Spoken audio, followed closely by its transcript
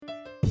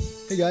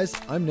Hey guys,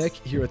 I'm Nick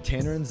here with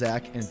Tanner and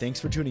Zach, and thanks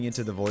for tuning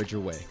into The Voyage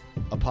Your Way,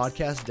 a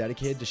podcast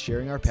dedicated to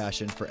sharing our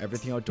passion for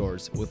everything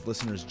outdoors with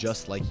listeners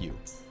just like you.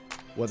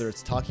 Whether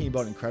it's talking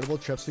about incredible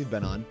trips we've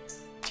been on,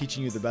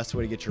 teaching you the best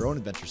way to get your own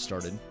adventure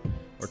started,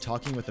 or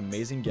talking with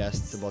amazing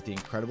guests about the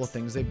incredible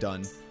things they've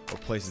done or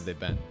places they've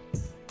been.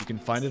 You can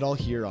find it all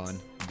here on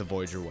The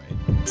Voyage Your Way.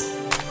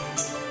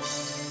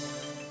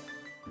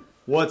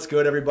 What's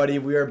good, everybody?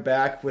 We are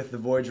back with the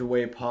Voyage Your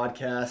Way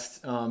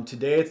podcast.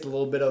 Today it's a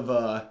little bit of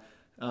a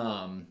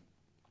kind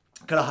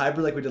of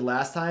hybrid like we did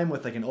last time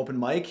with like an open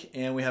mic,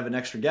 and we have an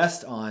extra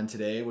guest on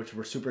today, which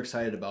we're super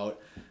excited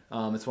about.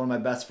 It's one of my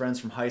best friends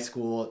from high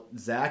school,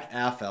 Zach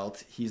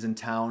Affeldt. He's in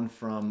town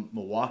from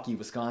Milwaukee,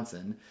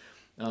 Wisconsin.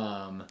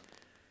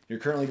 You're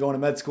currently going to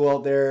med school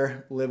out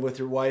there, live with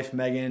your wife,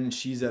 Megan.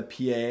 She's a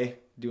PA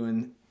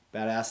doing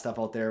badass stuff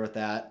out there with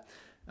that.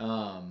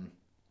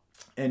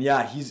 And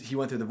yeah, he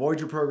went through the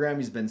Voyager program.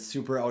 He's been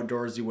super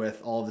outdoorsy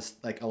with all this,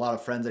 like a lot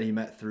of friends that he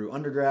met through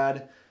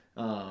undergrad.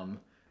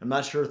 I'm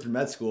not sure through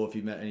med school if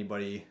you've met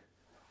anybody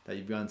that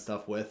you've done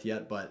stuff with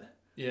yet, but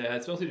yeah,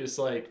 it's mostly just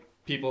like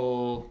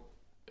people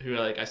who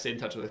like I stayed in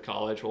touch with at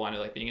college will wind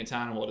up like being in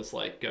town, and we'll just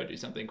like go do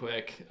something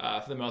quick.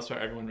 For the most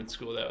part, everyone in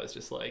school though is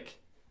just like,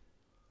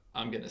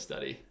 I'm gonna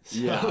study. So.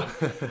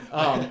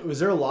 Yeah. Was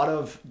there did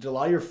a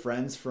lot of your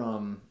friends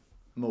from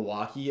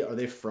Milwaukee, are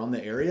they from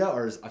the area,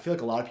 or I feel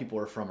like a lot of people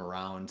are from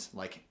around,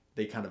 like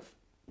they're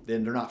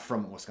not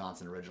from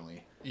Wisconsin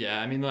originally?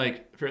 Yeah, I mean,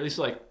 like for at least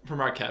like for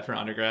Marquette for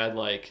undergrad,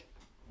 like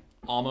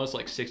almost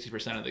like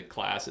 60% of the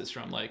class is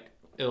from like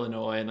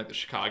Illinois and like the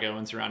Chicago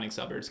and surrounding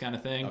suburbs kind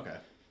of thing. Okay.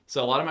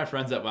 So a lot of my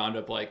friends that wound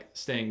up like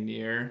staying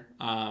near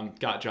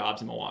got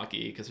jobs in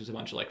Milwaukee because there's a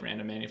bunch of like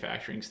random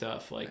manufacturing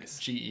stuff, like nice.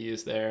 GE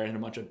is there and a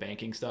bunch of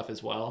banking stuff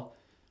as well.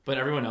 But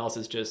everyone else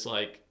is just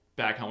like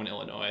back home in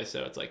Illinois,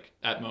 so it's like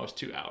at most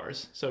 2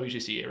 hours. So we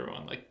usually see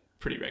everyone like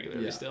pretty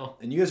regularly still.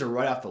 And you guys are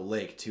right off the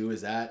lake too.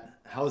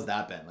 How has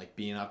that been, like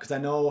being up? Because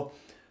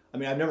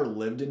I've never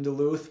lived in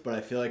Duluth, but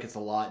I feel like it's a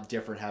lot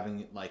different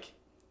having like,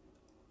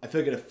 I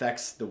feel like it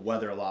affects the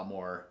weather a lot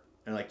more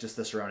and like just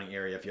the surrounding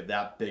area if you have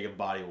that big of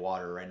body of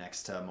water right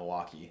next to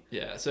Milwaukee.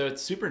 Yeah, so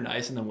it's super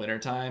nice in the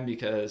wintertime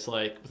because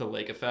like with the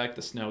lake effect,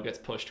 the snow gets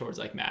pushed towards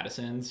like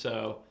Madison,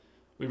 so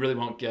we really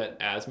won't get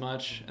as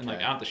much. And like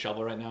I don't have to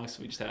shovel right now because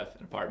we just have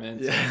an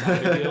apartment, so it's not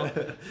a big deal.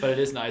 But it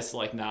is nice to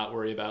like not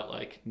worry about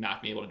like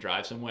not being able to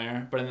drive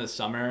somewhere. But in the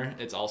summer,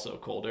 it's also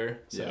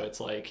colder, so it's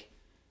like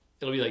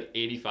it'll be like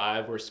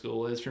 85 where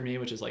school is for me,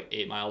 which is like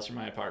 8 miles from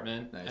my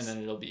apartment. Nice. And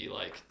then it'll be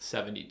like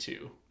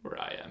 72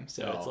 where I am.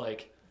 So it's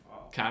like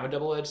kind of a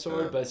double-edged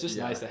sword, but it's just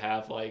nice to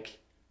have like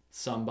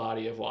some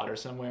body of water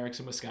somewhere. Because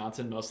in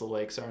Wisconsin, most of the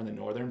lakes are in the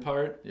northern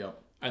part.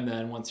 Yep. And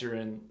then once you're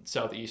in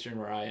southeastern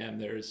where I am,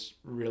 there's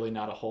really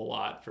not a whole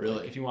lot for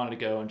like, if you wanted to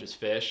go and just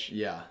fish.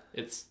 Yeah.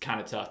 It's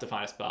kind of tough to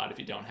find a spot if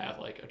you don't have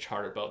like a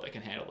charter boat that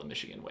can handle the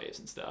Michigan waves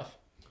and stuff.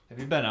 Have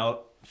you been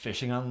out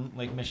fishing on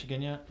Lake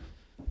Michigan yet?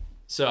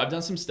 So I've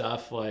done some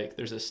stuff, like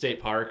there's a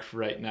state park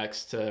right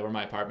next to where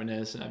my apartment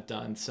is, and I've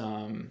done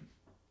some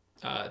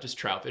just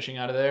trout fishing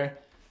out of there.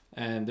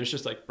 And there's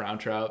just like brown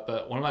trout,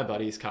 but one of my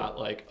buddies caught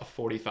like a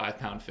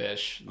 45-pound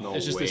fish. No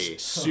it's just way.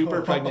 This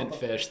super pregnant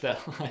fish that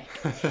like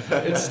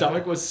its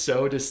stomach was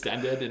so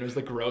distended and it was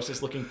the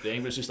grossest looking thing,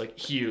 but it was just like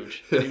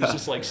huge. And he was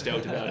just like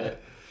stoked about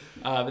it.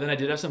 But then I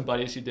did have some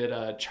buddies who did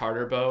a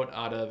charter boat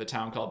out of a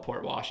town called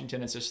Port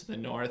Washington. It's just to the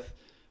north.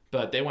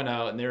 But they went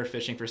out and they were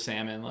fishing for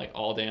salmon like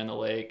all day on the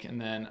lake.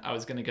 And then I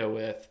was going to go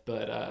with,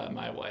 but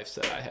my wife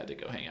said I had to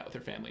go hang out with her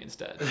family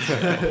instead.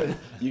 So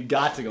you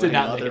got to go hang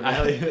out with her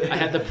family. I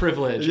had the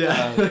privilege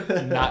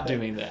of not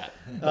doing that.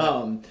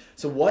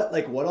 So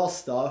what all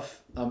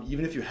stuff,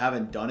 even if you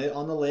haven't done it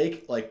on the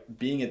lake, like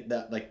being at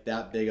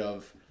that big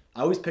of,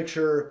 I always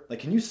picture, like,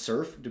 can you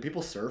surf? Do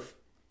people surf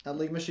at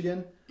Lake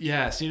Michigan?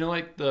 Yeah. So,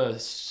 like the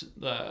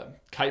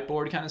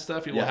kiteboard kind of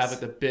stuff, people have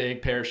like the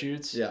big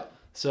parachutes. Yeah.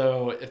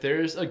 So if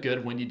there's a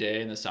good windy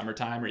day in the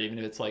summertime, or even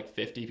if it's like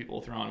 50,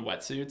 people throw on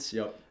wetsuits.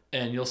 Yep.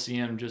 And you'll see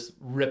them just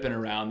ripping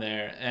around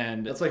there,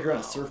 and that's like you're on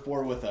a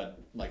surfboard with a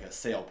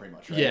sail, pretty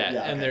much, right?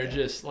 Yeah, and they're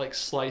just like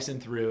slicing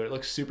through. It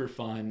looks super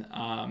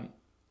fun.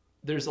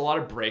 There's a lot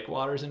of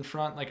breakwaters in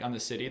front, like on the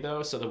city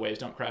though, so the waves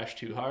don't crash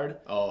too hard.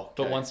 Oh. Okay.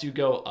 But once you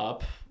go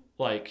up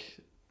like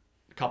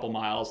a couple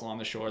miles along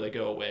the shore, they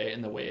go away,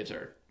 and the waves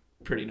are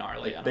pretty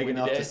gnarly. Like big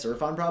enough to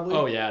surf on, probably.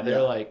 Oh yeah,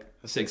 they're like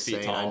that's 6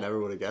 feet tall. I never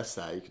would have guessed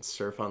that. You can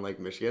surf on Lake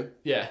Michigan?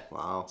 Yeah.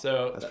 Wow.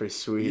 So that's pretty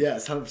sweet. Yeah,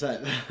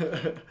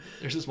 100%.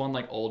 There's this one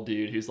like old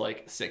dude who's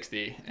like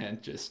 60 and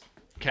just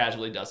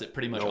casually does it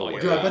pretty much all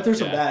year. Dude, I bet there's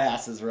some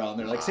badasses around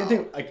there. Like same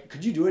thing. Like,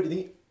 could you do it? Do you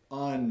think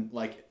on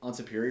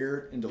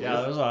Superior in Duluth? Yeah,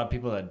 there's a lot of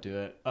people that do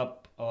it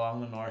up along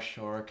the North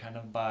Shore, kind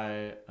of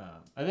by.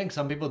 I think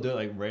some people do it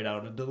like right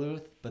out of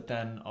Duluth, but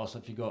then also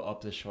if you go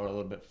up the shore a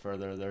little bit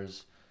further,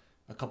 there's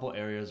a couple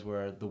areas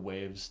where the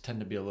waves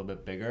tend to be a little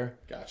bit bigger.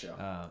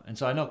 Gotcha. And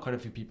so I know quite a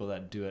few people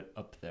that do it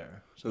up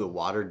there. So the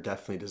water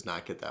definitely does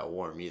not get that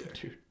warm either.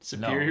 Dude,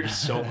 Superior's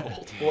so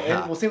cold.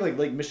 Well, and same like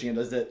Lake Michigan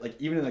does it. Like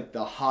even in like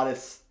the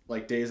hottest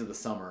like days of the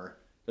summer,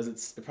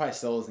 it probably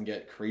still doesn't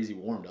get crazy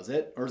warm, does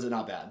it? Or is it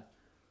not bad?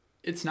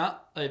 It's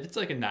not, if it's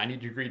like a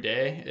 90-degree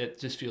day, it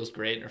just feels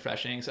great and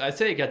refreshing. So I'd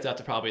say it gets up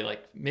to probably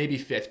like maybe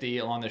 50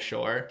 along the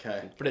shore.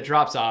 Okay. But it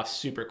drops off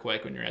super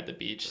quick when you're at the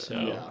beach. So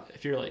Yeah.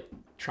 if you're like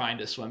trying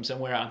to swim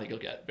somewhere, I don't think you'll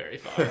get very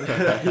far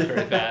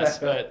very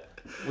fast. But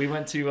we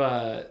went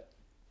to,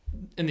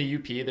 in the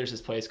UP, there's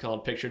this place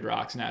called Pictured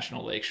Rocks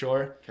National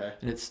Lakeshore. Okay.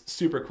 And it's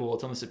super cool.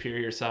 It's on the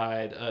Superior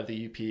side of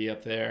the UP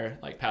up there,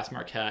 like past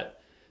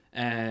Marquette.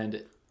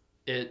 And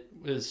it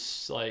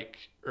was like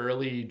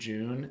early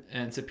June,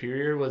 and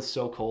Superior was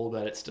so cold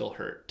that it still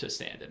hurt to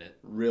stand in it.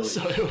 Really?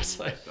 So it was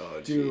like,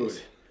 Oh, Dude.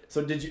 jeez.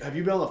 So have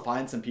you been able to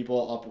find some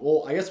people up?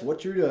 Well, I guess what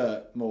drew you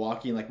to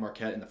Milwaukee and like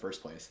Marquette in the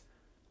first place?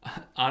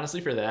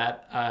 honestly, for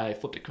that, I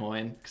flipped a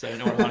coin because I didn't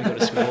know where I wanted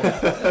to go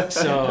to school.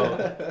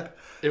 So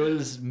it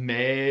was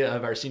May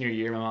of our senior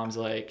year. My mom's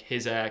like, "Hey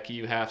Zach,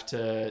 you have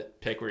to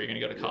pick where you're going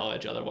to go to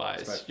college.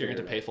 Otherwise, you're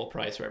going to pay full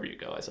price wherever you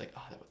go." I was like,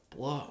 "Oh, that would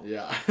blow."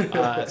 Yeah.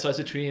 So I was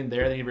between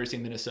there and the University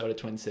of Minnesota,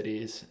 Twin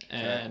Cities,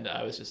 and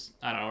I was just,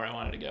 I don't know where I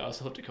wanted to go. So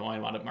I flipped a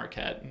coin, wound up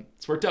Marquette, and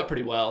it's worked out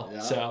pretty well.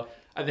 Yeah. So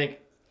I think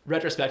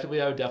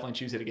retrospectively, I would definitely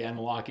choose it again.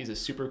 Milwaukee's a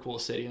super cool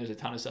city, and there's a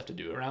ton of stuff to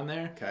do around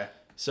there. Okay.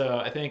 So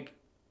I think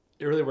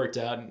it really worked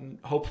out, and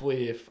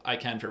hopefully if I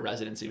can for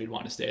residency, we'd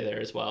want to stay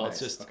there as well.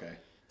 Nice. It's just okay.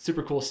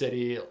 super cool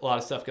city, a lot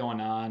of stuff going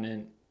on,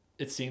 and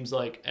it seems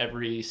like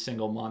every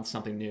single month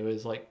something new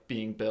is like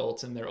being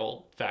built in their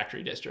old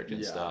factory district and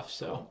Yeah. stuff.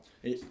 So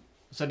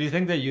So do you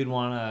think that you'd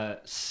want to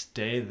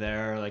stay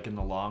there like in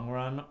the long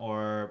run,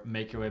 or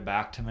make your way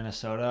back to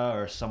Minnesota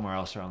or somewhere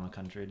else around the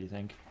country, do you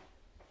think?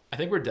 I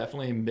think we're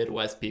definitely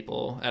Midwest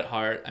people at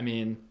heart. I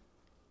mean,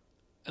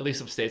 at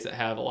least of states that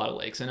have a lot of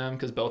lakes in them,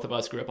 because both of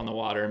us grew up on the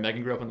water.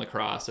 Megan grew up in La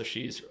Crosse, so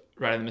she's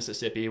right in the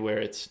Mississippi where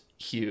it's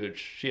huge.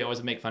 She always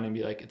would make fun of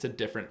me like, it's a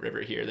different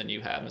river here than you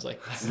have. And I was like,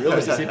 really?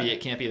 Mississippi,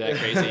 it can't be that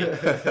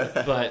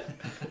crazy. But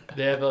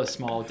they have a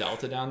small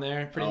delta down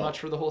there pretty much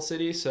for the whole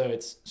city, so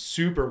it's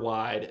super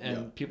wide,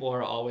 and people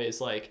are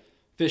always like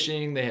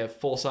fishing. They have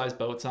full-size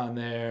boats on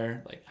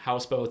there, like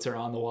houseboats are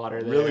on the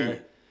water there. Really?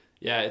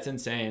 Yeah, it's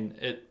insane.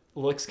 It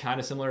looks kind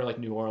of similar to like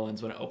New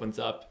Orleans when it opens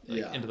up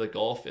into the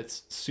Gulf.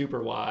 It's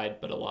super wide,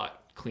 but a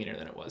lot cleaner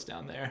than it was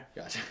down there.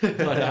 Gotcha.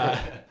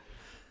 But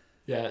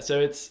yeah,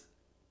 so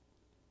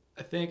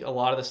I think a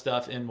lot of the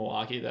stuff in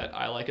Milwaukee that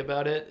I like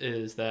about it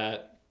is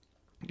that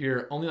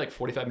you're only like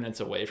 45 minutes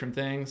away from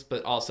things,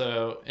 but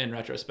also in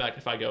retrospect,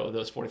 if I go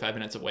those 45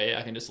 minutes away,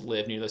 I can just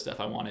live near the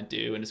stuff I want to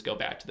do and just go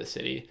back to the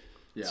city.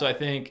 Yeah. So I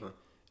think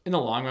in the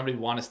long run, we'd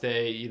want to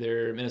stay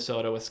either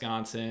Minnesota,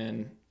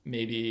 Wisconsin,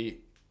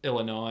 maybe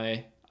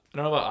Illinois. I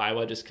don't know about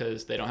Iowa just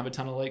because they don't have a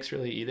ton of lakes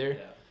really either. Yeah.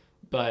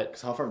 But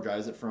So how far drive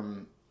is it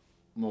from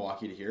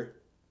Milwaukee to here?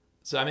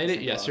 so I made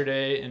it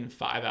yesterday in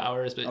 5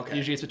 hours, but Okay.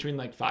 usually it's between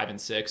like 5 and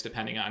 6,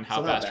 depending on how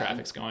So not fast bad.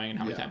 traffic's going and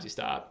how many Yeah. times you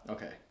stop.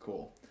 Okay,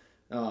 cool.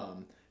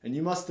 And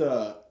you must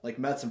like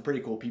met some pretty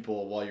cool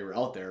people while you were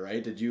out there,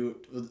 right?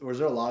 Was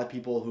there a lot of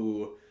people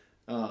who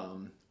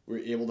were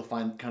able to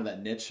find kind of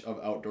that niche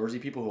of outdoorsy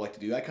people who like to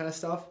do that kind of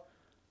stuff?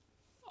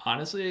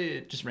 Honestly,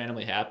 it just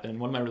randomly happened.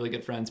 One of my really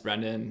good friends,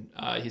 Brendan,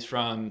 he's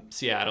from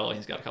Seattle.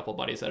 He's got a couple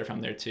buddies that are from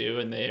there too,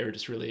 and they are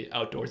just really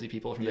outdoorsy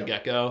people from the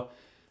get-go.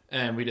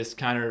 And we just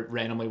kind of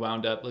randomly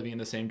wound up living in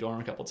the same dorm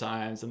a couple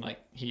times. And like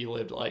he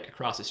lived like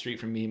across the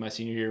street from me my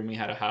senior year when we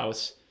had a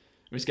house.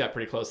 We just got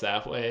pretty close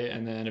that way.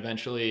 And then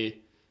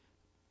eventually,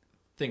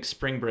 I think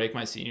spring break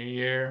my senior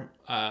year,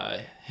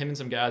 him and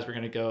some guys were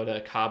going to go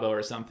to Cabo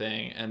or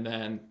something. And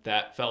then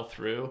that fell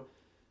through.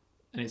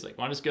 And he's like,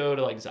 want to just go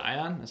to like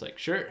Zion? I was like,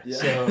 sure. Yeah.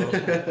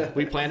 So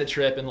we planned a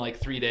trip in like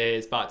 3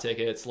 days, bought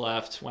tickets,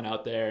 left, went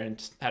out there and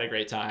just had a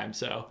great time.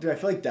 So Dude, I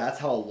feel like that's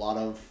how a lot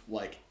of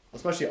like,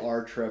 especially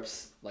our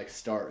trips like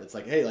start. It's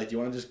like, hey, like, do you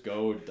want to just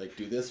go like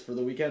do this for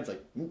the weekend? It's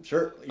like,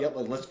 sure, yep,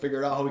 like let's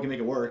figure out how we can make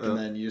it work, and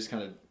then you just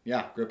kind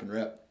of grip and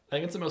rip. I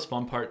think it's the most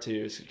fun part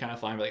too, is kind of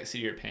flying by like the seat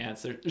of your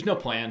pants. There's no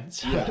plan.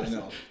 So Yeah, I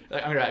know.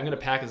 I'm gonna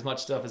pack as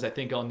much stuff as I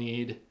think I'll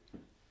need.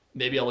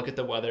 Maybe I'll look at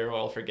the weather or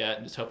I'll forget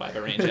and just hope I have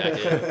a rain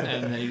jacket,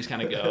 and then you just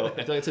kind of go.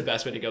 I feel like it's the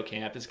best way to go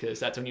camp is because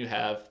that's when you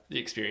have the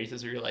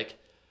experiences where you're like,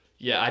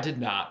 yeah, I did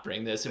not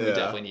bring this, and we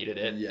definitely needed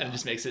it. Yeah. And it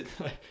just makes it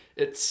like,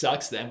 it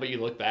sucks then, but you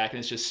look back and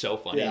it's just so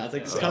funny. Yeah, it's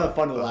like it's kind of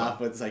fun to laugh,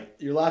 but it's like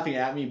you're laughing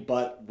at me,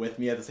 but with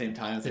me at the same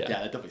time. It's like, yeah,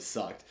 that definitely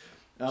sucked.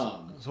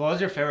 So what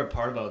was your favorite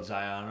part about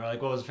Zion? Or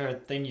like what was the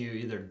favorite thing you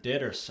either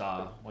did or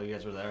saw while you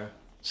guys were there?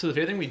 So the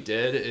favorite thing we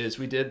did is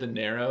we did the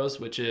Narrows,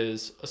 which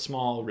is a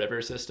small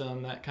river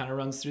system that kind of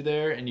runs through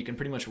there, and you can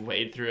pretty much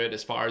wade through it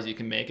as far as you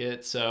can make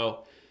it.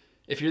 So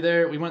if you're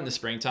there, we went in the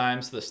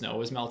springtime, so the snow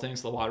was melting,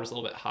 so the water was a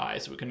little bit high,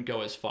 so we couldn't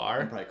go as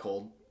far. Probably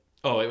cold.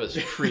 Oh, it was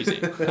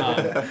freezing.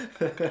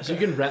 So you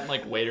can rent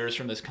like waders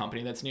from this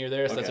company that's near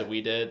there, so that's what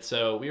we did.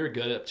 So we were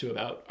good up to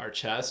about our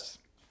chest,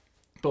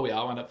 but we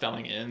all wound up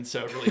falling in,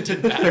 so it really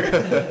didn't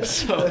matter.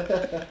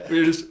 So we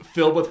were just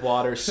filled with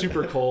water,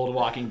 super cold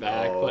walking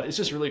back. But it's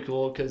just really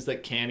cool because the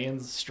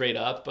canyon's straight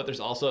up, but there's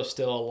also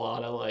still a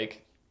lot of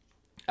like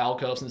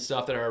alcoves and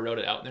stuff that are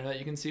eroded out in there that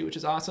you can see, which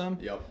is awesome.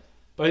 Yep.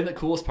 But I think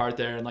the coolest part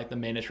there and like the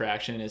main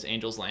attraction is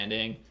Angel's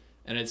Landing.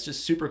 And it's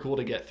just super cool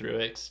to get through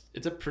it.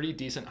 It's a pretty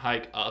decent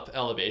hike up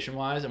elevation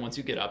wise. And once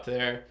you get up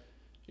there,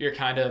 you're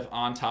kind of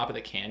on top of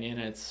the canyon.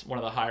 And it's one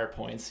of the higher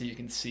points. So you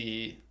can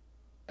see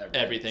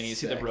everything. You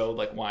see the road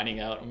like winding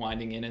out and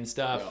winding in and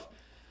stuff.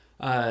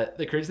 Yep.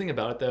 The crazy thing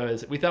about it though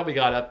is we thought we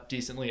got up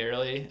decently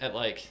early at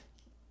like,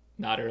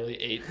 not early,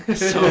 8.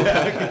 So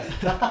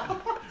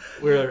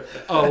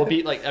we'll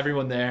beat like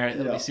everyone there.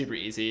 It'll be super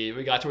easy.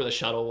 We got to where the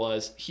shuttle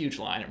was, huge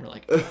line, and we're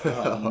like,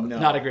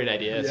 not a great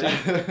idea. Yeah.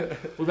 So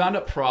we wound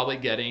up probably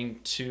getting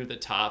to the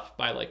top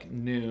by like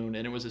noon,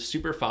 and it was a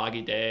super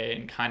foggy day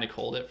and kind of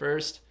cold at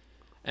first.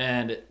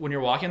 And when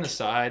you're walking the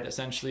side,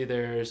 essentially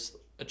there's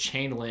a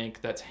chain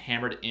link that's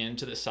hammered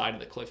into the side of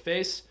the cliff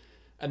face,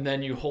 and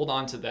then you hold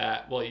on to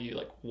that while you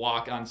like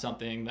walk on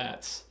something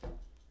that's,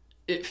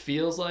 it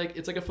feels like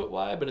it's like a foot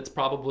wide, but it's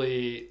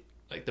probably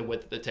like the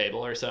width of the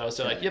table or so.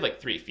 So like you have like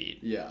 3 feet.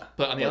 Yeah.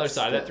 But on the other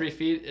side of that 3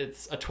 feet,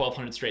 it's a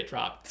 1,200 straight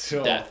drop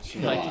to death.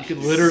 Like you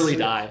could literally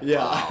die.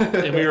 Yeah.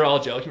 And we were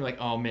all joking. We're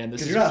like, oh man,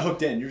 this is. Because you're not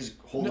hooked in. You're just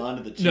holding on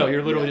to the chain. No,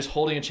 you're literally just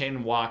holding a chain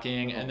and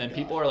walking. And then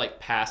people are like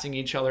passing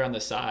each other on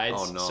the sides.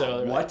 Oh no.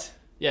 So what? Like,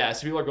 yeah.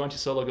 So people are going to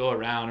solo go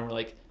around, and we're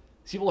like,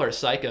 these people are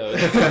psychos.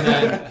 And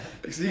then,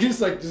 so you can just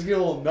get a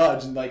little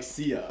nudge and like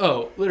see ya.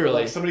 Oh, literally.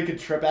 Or, like somebody could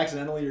trip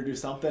accidentally or do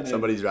something.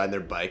 Somebody's riding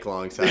their bike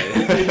alongside.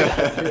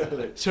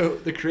 So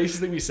the craziest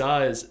thing we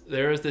saw is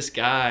there was this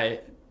guy,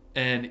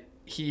 and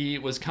he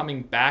was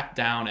coming back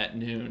down at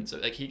noon. So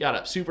like he got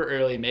up super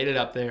early, made it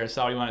up there,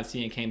 saw what he wanted to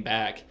see, and came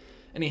back.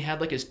 And he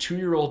had like his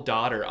 2-year-old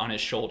daughter on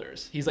his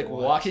shoulders. He's like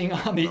walking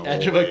on the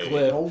edge of a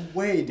cliff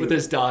with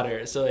his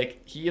daughter. So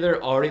like he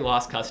either already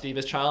lost custody of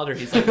his child or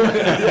he's like,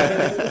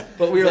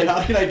 but we were like,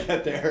 how can I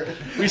get there?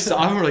 We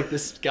saw him. We're like,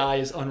 this guy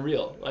is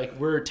unreal. Like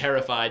we're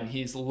terrified, and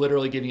he's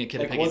literally giving a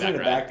kid a piggyback ride. It wasn't a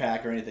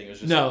backpack or anything. It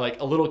was just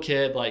like a little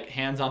kid, like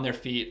hands on their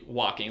feet,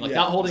 walking, like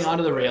not holding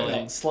onto the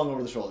railing, slung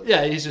over the shoulder.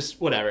 Yeah, he's just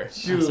whatever.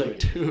 I was like,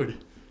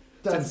 dude,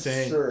 that's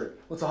insane. Absurd.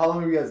 So how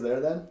long were you guys there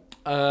then?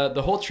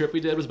 The whole trip we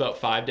did was about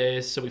 5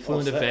 days. So we flew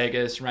into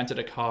Vegas, rented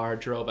a car,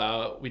 drove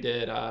out. We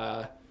did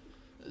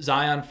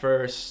Zion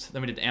first,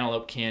 then we did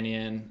Antelope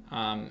Canyon,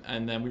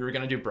 and then we were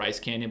going to do Bryce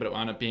Canyon, but it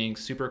wound up being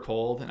super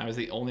cold, and I was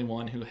the only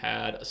one who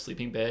had a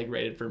sleeping bag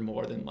rated for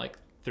more than like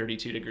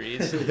 32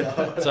 degrees.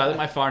 So I had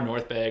my far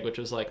north bag, which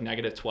was like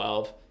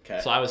 -12. Okay.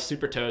 So I was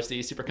super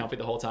toasty, super comfy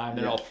the whole time.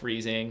 They're all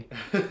freezing.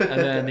 And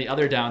then the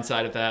other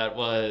downside of that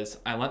was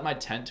I lent my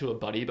tent to a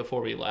buddy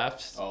before we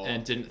left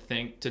and didn't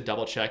think to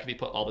double check if he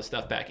put all the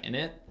stuff back in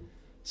it.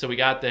 So we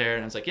got there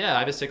and I was like, yeah, I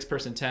have a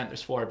 6-person tent.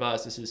 There's 4 of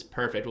us. This is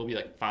perfect. We'll be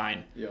like,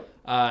 fine.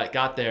 Yep.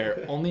 Got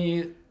there.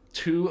 Only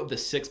 2 of the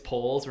 6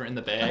 poles were in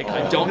the bag.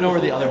 I don't know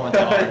where the other ones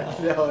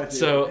are.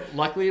 So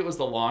luckily it was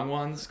the long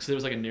ones because it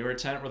was like a newer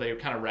tent where they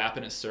kind of wrap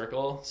in a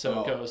circle.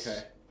 So it goes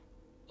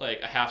like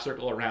a half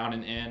circle around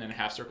and in and a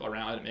half circle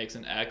around, and it makes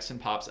an X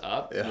and pops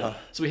up. Yeah.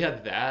 So we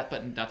had that,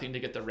 but nothing to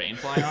get the rain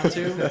fly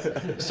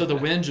onto. So the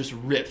wind just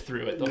ripped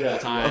through it the whole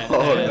time.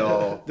 Oh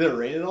no! Did it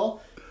rain at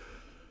all?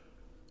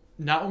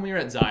 Not when we were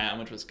at Zion,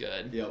 which was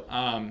good. Yep.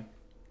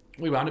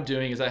 We wound up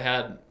doing is I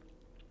had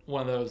one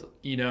of those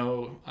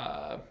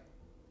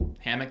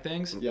hammock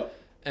things. Yep.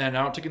 And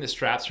I took in the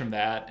straps from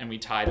that, and we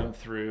tied them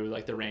through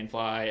like the rain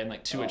fly and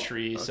like to a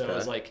tree. Okay. So it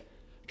was like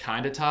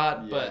kind of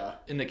taut,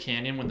 but in the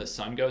canyon when the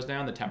sun goes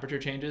down, the temperature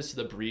changes,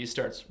 so the breeze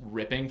starts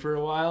ripping for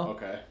a while.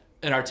 Okay.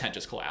 And our tent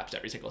just collapsed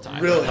every single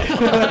time. Really?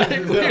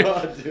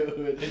 No,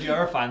 dude. Did you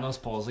ever find those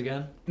poles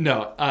again?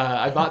 No.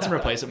 I bought some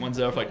replacement ones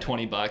though for like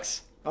 $20.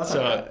 That's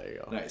so okay. There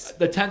you go. Nice.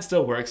 The tent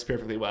still works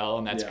perfectly well,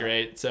 and that's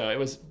great. So it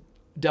was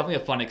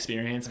definitely a fun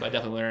experience, but I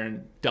definitely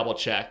learned double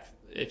check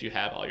if you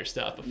have all your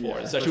stuff before,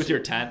 especially with your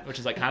tent, which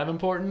is like kind of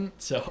important.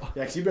 So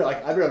yeah, because you better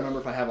I better remember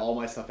if I have all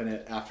my stuff in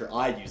it after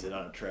I use it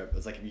on a trip.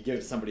 It's like if you give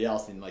it to somebody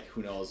else, then like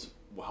who knows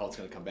how it's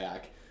gonna come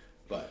back.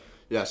 But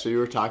yeah, so you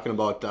were talking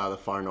about the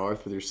far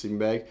north with your sleeping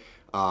bag.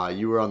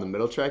 You were on the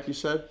middle track, you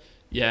said?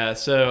 Yeah,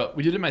 so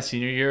we did it my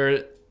senior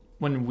year.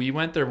 When we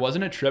went, there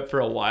wasn't a trip for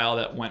a while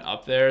that went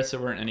up there, so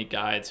there weren't any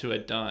guides who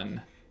had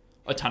done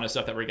a ton of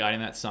stuff that we're guiding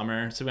that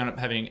summer. So we ended up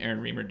having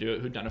Aaron Reamer do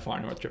it, who'd done a far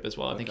north trip as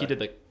well. I think he did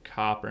the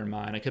Copper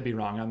Mine. I could be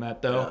wrong on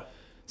that though. Yeah.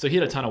 So he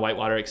had a ton of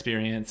whitewater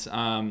experience.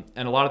 And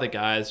a lot of the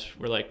guys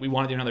were like, we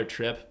want to do another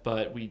trip,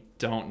 but we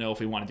don't know if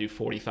we want to do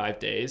 45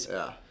 days.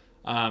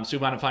 Yeah. So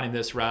we wound up finding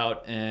this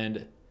route, and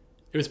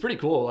it was pretty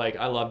cool. Like,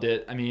 I loved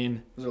it. I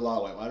mean, was there a lot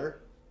of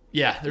whitewater?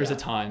 Yeah, there's a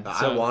ton.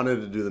 I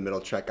wanted to do the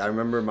middle trek. I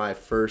remember my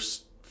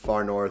first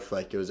far north,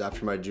 like it was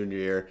after my junior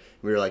year.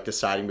 We were like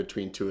deciding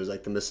between 2. It was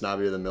like the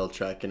Missinaba or the middle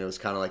trek, and it was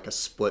kind of like a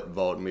split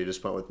vote, and we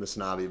just went with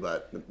Missinaba.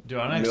 But do you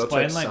want to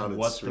explain like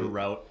what the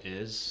route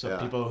is, so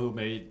people who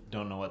maybe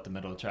don't know what the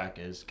middle track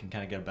is can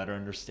kind of get a better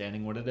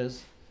understanding what it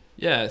is?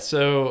 Yeah,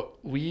 so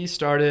we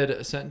started,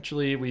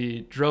 essentially,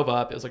 we drove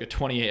up. It was like a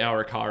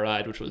 28-hour car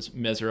ride, which was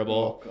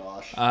miserable. Oh,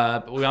 gosh.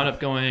 But we wound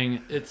up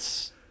going,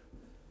 it's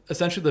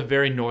essentially the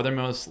very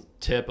northernmost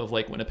tip of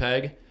Lake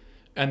Winnipeg.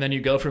 And then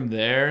you go from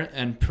there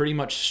and pretty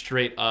much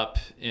straight up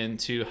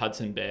into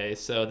Hudson Bay.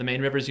 So the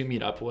main rivers you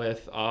meet up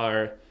with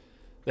are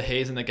the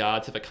Hayes and the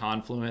Gods have a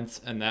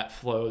confluence, and that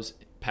flows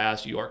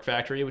past York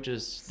Factory, which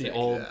is the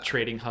old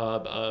trading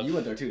hub of... You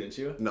went there too, didn't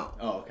you? No.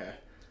 Oh, okay.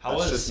 How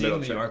was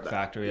seeing the York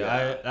Factory?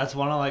 Yeah. That's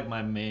one of like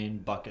my main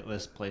bucket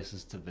list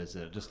places to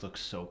visit. It just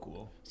looks so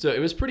cool. So it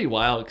was pretty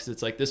wild because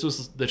it's like this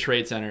was the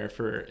trade center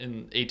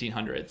in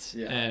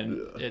 1800s,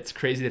 and it's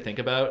crazy to think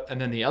about. And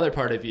then the other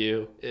part of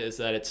you is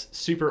that it's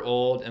super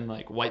old and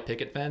like white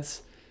picket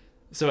fence.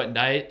 So at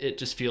night, it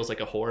just feels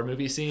like a horror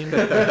movie scene.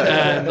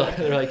 And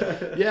they're like,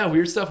 yeah,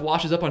 weird stuff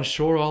washes up on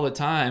shore all the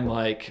time.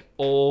 Like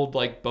old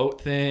like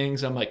boat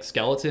things and like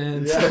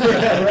skeletons.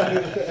 Yeah,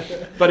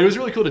 right. But it was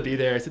really cool to be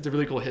there. It's a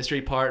really cool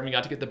history part. And we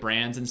got to get the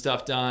brands and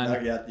stuff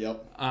done.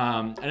 Yep.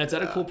 And it's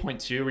at a cool point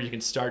too where you can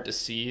start to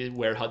see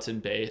where Hudson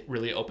Bay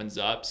really opens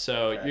up.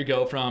 So you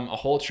go from a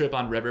whole trip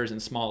on rivers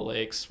and small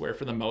lakes where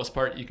for the most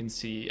part you can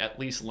see at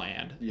least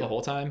land the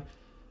whole time.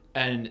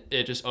 And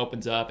it just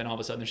opens up, and all of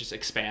a sudden there's just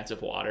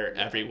expansive water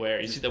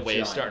everywhere. You see the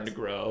waves starting to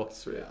grow.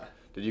 Sweet. Yeah.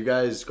 Did you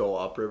guys go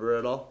upriver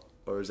at all,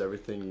 or is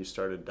everything you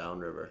started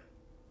downriver?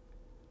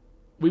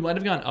 We might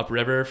have gone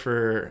upriver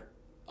for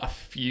a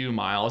few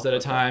miles at a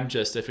time,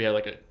 just if we had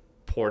like a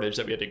portage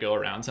that we had to go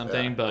around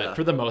something. But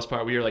for the most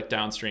part, we were like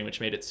downstream,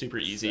 which made it super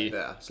easy.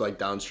 Yeah, so like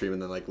downstream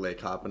and then like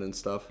lake hopping and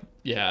stuff.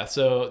 Yeah,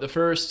 so the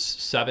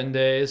first 7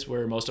 days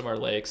were most of our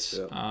lakes.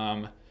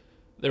 Yeah.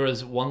 There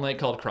was one lake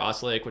called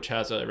Cross Lake, which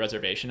has a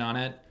reservation on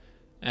it.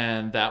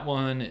 And that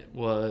one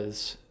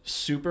was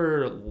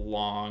super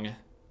long,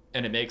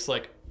 and it makes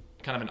like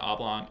kind of an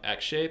oblong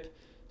X shape.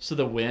 So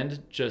the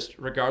wind, just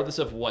regardless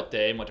of what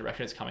day and what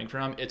direction it's coming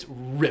from, it's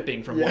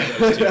ripping from one of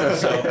those two.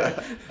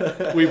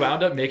 So we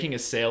wound up making a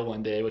sail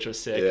one day, which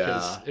was sick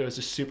because it was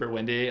just super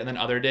windy. And then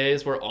other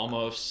days were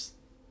almost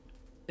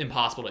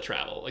impossible to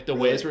travel. Like the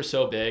waves were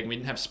so big, and we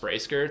didn't have spray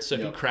skirts. So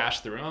if you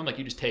crashed through them, like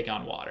you just take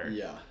on water.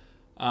 Yeah.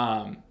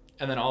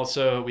 And then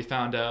also we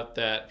found out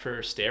that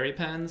for stary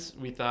pens,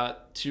 we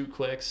thought 2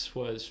 clicks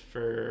was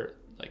for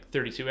like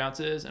 32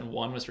 ounces and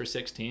 1 was for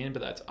 16,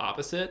 but that's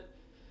opposite.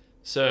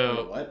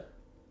 So what?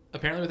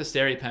 Apparently with a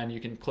stary pen, you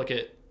can click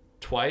it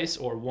twice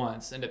or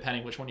once, and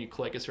depending which one you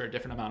click is for a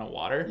different amount of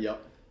water.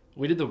 Yep.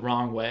 We did the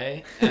wrong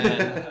way,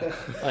 and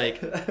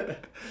like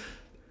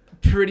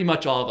pretty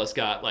much all of us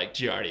got like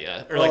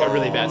giardia or like a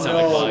really bad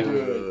stomach bug.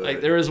 Dude.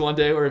 Like there was one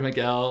day where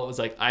Miguel was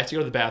like, I have to go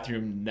to the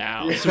bathroom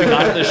now. So we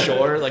got to the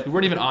shore, like we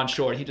weren't even on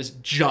shore, and he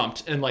just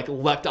jumped and like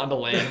leapt onto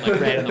land and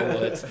like ran in the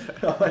woods.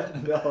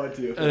 No,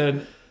 dude. And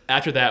then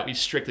after that, we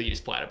strictly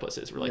used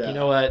platypuses. We're like, you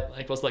know what?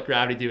 Like let's let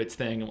gravity do its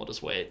thing and we'll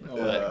just wait. Oh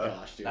my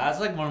gosh, dude. That's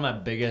like one of my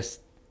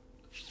biggest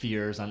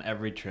fears on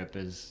every trip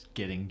is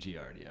getting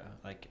giardia.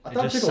 Like I it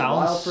thought just it took a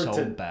while sounds for it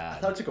so to, bad. I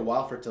thought it took a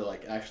while for it to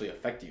like actually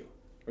affect you.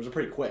 Or was it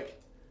pretty quick?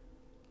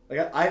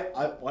 Like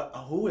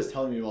who was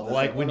telling me about this?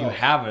 Like when you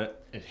have it,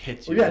 it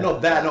hits you. Well,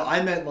 no,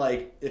 I meant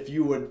like if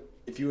you would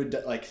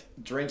like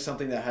drink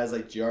something that has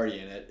like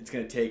giardia in it, it's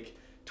gonna take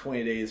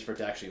 20 days for it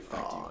to actually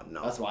affect you.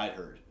 No. That's what I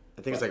heard.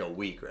 I think it's like a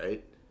week,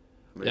 right?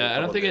 Maybe yeah, I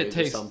don't think it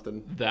takes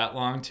something. that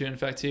long to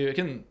infect you. It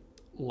can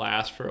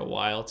last for a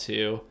while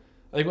too.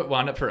 I think what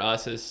wound up for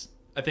us is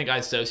I think I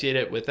associate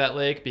it with that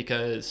lake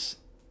because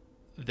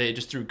they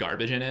just threw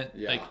garbage in it.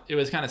 Yeah. Like it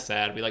was kind of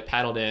sad. We like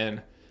paddled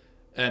in,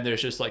 and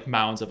there's just like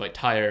mounds of like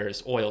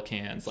tires, oil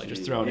cans, like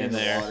just thrown in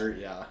there. Water,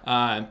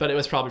 yeah. But it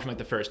was probably from like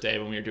the first day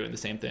when we were doing the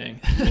same thing.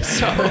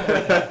 So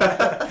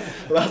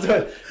Well, that's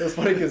what it was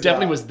funny because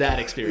definitely was that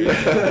experience.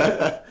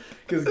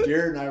 Because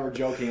Garrett and I were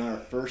joking on our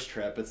first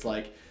trip. It's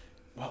like,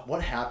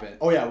 what happened?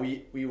 Oh yeah,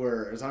 it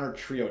was on our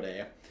trio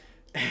day,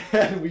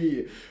 and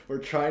we were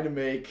trying to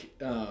make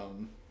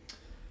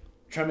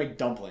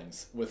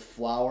dumplings with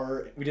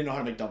flour. We didn't know how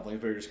to make dumplings,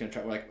 but we were just gonna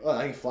try. We're like,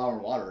 I think flour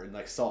and water and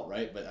like salt,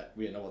 right? But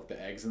we didn't know what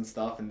the eggs and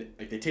stuff, and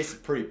like they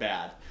tasted pretty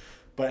bad.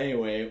 But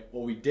anyway,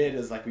 what we did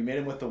is like we made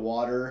them with the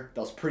water.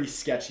 That was pretty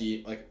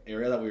sketchy, like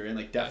area that we were in,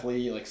 like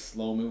definitely like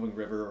slow moving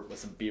river with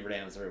some beaver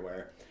dams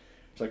everywhere.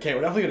 So okay,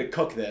 we're definitely gonna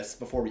cook this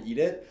before we eat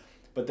it.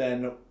 But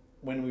then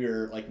when we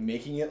were like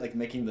making it, like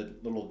making the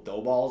little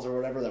dough balls or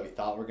whatever that we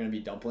thought were gonna be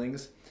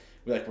dumplings,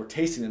 we're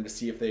tasting them to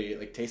see if they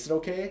like tasted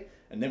okay.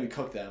 And then we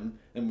cooked them,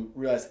 and we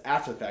realized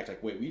after the fact,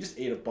 like, wait, we just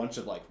ate a bunch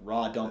of like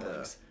raw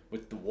dumplings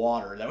with the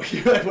water that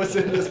we like was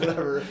in this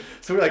whatever.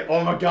 So we're like,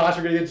 oh my gosh,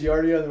 we're gonna get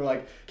giardia, and we're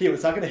like, okay, but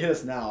it's not gonna hit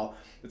us now.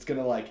 It's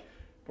gonna like,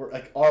 we're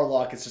like our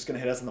luck, it's just gonna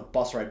hit us on the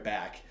bus ride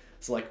back.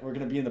 So like we're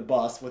gonna be in the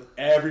bus with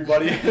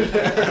everybody in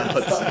there.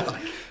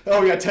 Like,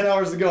 oh, we got 10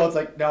 hours to go. It's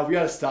like, no, we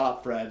gotta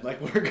stop, Fred. Like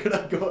we're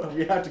gonna go.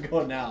 We have to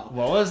go now.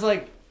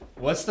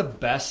 What's the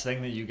best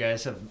thing that you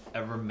guys have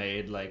ever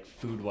made, like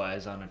food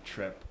wise, on a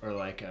trip, or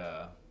like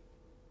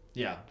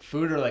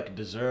food or like a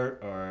dessert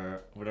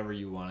or whatever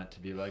you want it to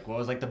be? Like, what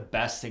was like the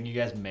best thing you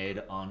guys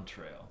made on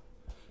trail?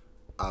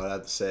 I would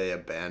have to say a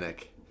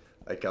bannock,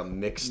 like a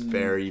mixed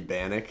berry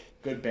bannock.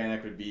 Good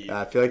bannock would be.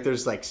 I feel like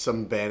there's like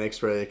some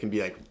bannocks where they can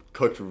be like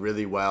cooked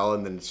really well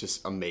and then it's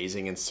just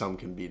amazing, and some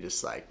can be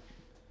just like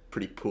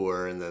pretty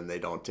poor and then they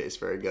don't taste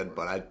very good.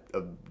 But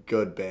a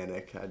good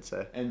bannock, I'd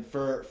say. And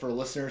for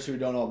listeners who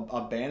don't know,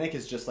 a bannock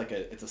is just like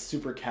it's a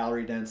super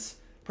calorie dense,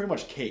 pretty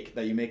much cake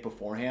that you make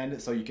beforehand,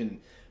 so you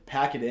can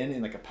pack it in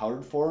like a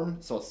powdered form,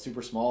 so it's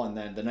super small, and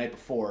then the night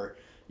before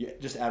you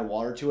just add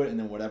water to it, and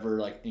then whatever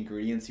like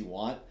ingredients you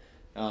want,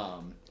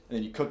 and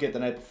then you cook it the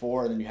night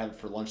before, and then you have it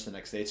for lunch the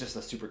next day. It's just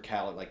a super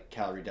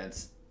calorie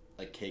dense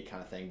like cake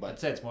kind of thing. But I'd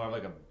say it's more of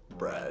like a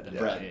bread.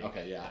 Bread.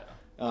 Okay, yeah.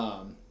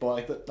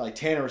 But like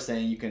Tanner was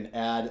saying, you can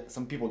add.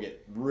 Some people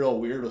get real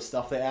weird with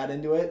stuff they add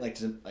into it, like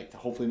to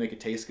hopefully make it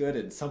taste good,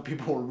 and some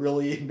people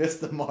really miss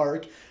the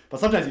mark. But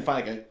sometimes you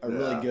find like a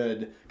really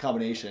good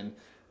combination.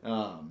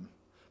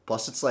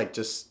 Plus, it's like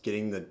just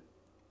getting the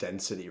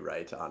density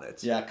right on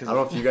it. Yeah, because I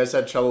don't know if you guys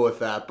had trouble with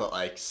that, but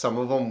like some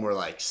of them were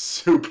like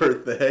super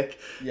thick.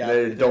 Yeah,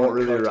 they don't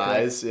really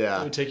rise. Yeah,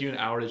 it would take you an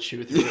hour to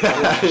chew through.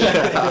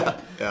 yeah.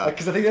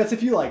 Because I think that's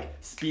if you like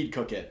speed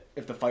cook it.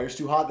 If the fire's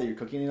too hot that you're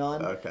cooking it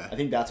on, okay. I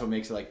think that's what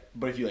makes it like.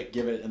 But if you like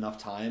give it enough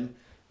time.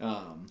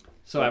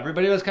 So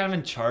everybody was kind of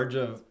in charge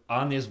of,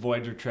 on these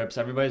Voyager trips,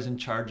 everybody's in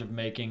charge of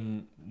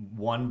making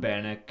one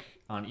bannock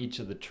on each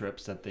of the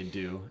trips that they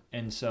do.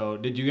 And so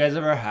did you guys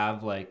ever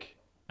have like,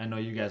 I know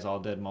you guys all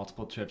did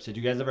multiple trips, did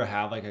you guys ever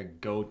have like a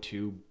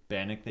go-to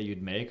bannock that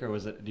you'd make, or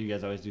do you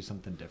guys always do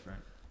something different?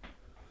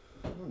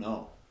 I don't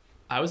know.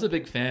 I was a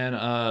big fan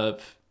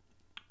of,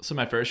 so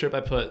my first trip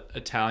I put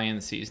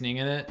Italian seasoning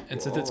in it, and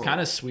since it's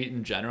kind of sweet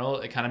in general,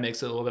 it kind of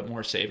makes it a little bit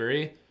more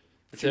savory.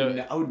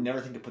 So I would never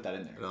think to put that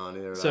in there. No,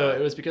 neither. So it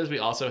was because we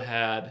also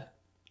had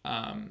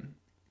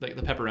like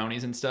the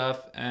pepperonis and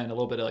stuff, and a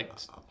little bit of like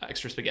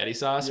extra spaghetti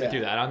sauce. Yeah. We threw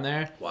that on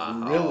there.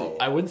 Wow. Really?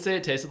 I wouldn't say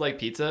it tasted like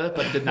pizza,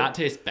 but it did not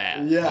taste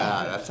bad. Yeah,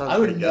 that sounds I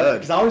would pretty good.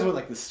 because I always went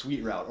like the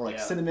sweet route, or like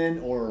Yeah. cinnamon,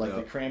 or like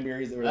the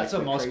cranberries. Or That's like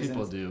what the most craisins.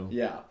 people do.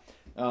 Yeah,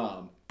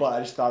 but I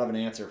just thought of an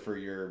answer for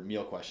your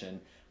meal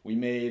question. We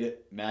made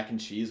mac and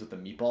cheese with the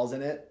meatballs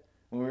in it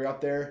when we were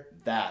up there.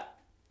 That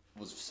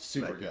was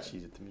super Mac good. and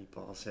cheese at the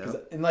meatballs. 'Cause- Yeah.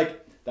 And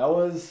like that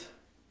was,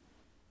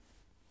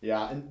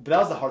 but that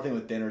was the hard thing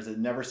with dinners. It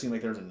never seemed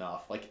like there was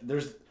enough. Like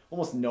there's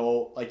almost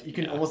no like you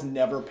can almost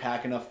never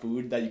pack enough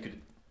food that you could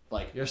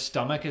like. Your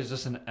stomach is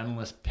just an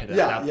endless pit at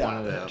Yeah, that yeah, point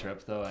of the yeah.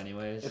 trip, though.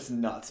 Anyways, It's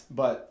nuts.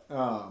 But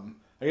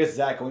I guess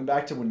Zach, going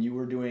back to when you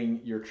were doing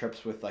your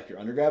trips with like your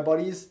undergrad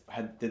buddies,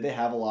 did they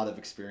have a lot of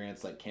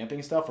experience like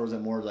camping stuff, or was it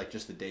more like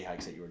just the day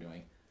hikes that you were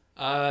doing?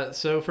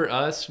 So for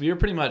us, we were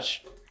pretty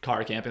much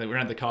car camping. Like, we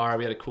rented the car,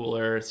 we had a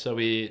cooler, so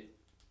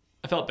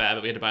I felt bad,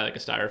 but we had to buy like a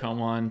styrofoam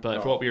one.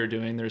 But for what we were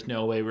doing, there's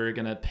no way we were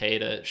gonna pay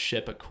to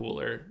ship a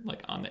cooler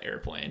like on the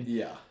airplane.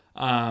 Yeah.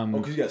 Oh,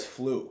 because you guys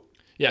flew.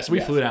 Yeah, so we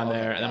flew down okay,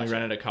 there, and then we gotcha.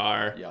 rented a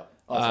car. Yeah.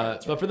 Oh,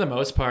 that's right. But for the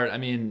most part, I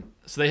mean,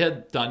 so they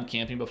had done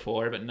camping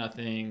before, but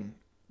nothing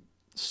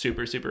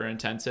super, super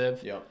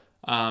intensive. Yep.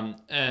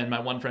 And my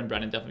one friend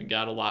Brendan definitely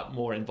got a lot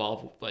more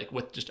involved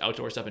with just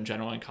outdoor stuff in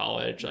general in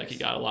college. Like he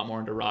got a lot more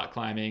into rock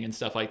climbing and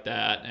stuff like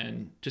that,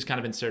 and just kind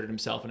of inserted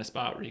himself in a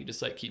spot where he could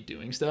just like keep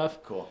doing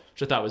stuff. Cool.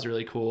 Which I thought was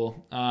really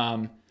cool.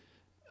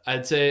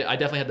 I'd say I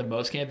definitely had the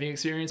most camping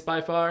experience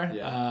by far.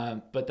 Yeah.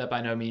 But that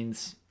by no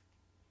means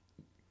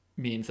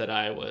that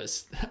I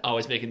was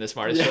always making the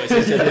smartest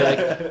choices. I'd be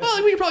like,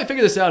 well, we can probably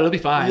figure this out. It'll be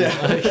fine.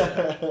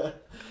 Yeah.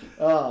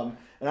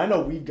 And I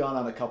know we've gone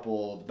on a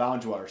couple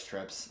Boundary Waters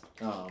trips,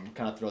 kind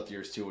of throughout the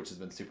years too, which has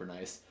been super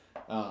nice.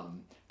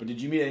 But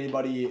did you meet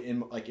anybody in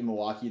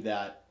Milwaukee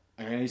that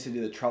I used to do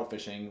the trout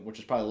fishing, which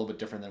is probably a little bit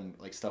different than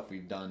like stuff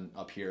we've done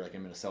up here, like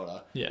in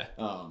Minnesota. Yeah.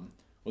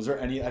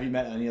 Have you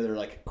met any other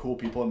like cool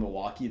people in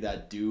Milwaukee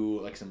that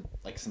do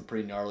some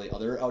pretty gnarly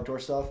other outdoor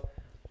stuff?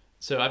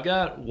 So I've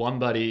got one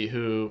buddy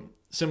who,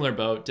 similar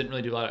boat, didn't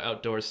really do a lot of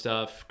outdoor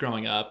stuff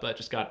growing up, but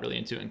just got really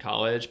into it in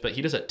college. But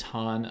he does a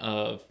ton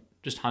of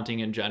just hunting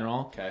in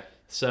general. Okay.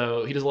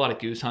 So he does a lot of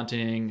goose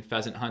hunting,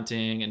 pheasant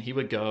hunting, and he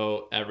would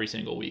go every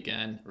single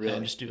weekend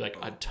and just do like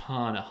a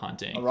ton of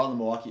hunting. Around the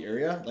Milwaukee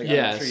area? Like,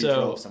 Yeah, I'm sure you so-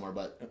 drove somewhere,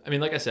 but... I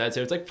mean, like I said,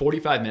 so it's like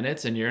 45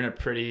 minutes and you're in a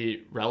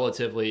pretty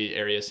relatively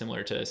area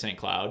similar to St.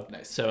 Cloud.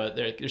 Nice. So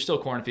there's still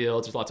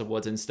cornfields, there's lots of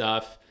woods and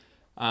stuff.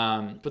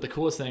 But the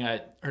coolest thing I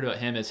heard about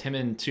him is him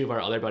and two of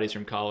our other buddies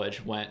from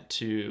college went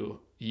to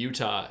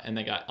Utah and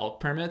they got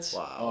elk permits.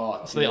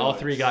 Wow. So they all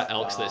three got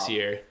elks this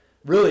year.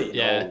 Really?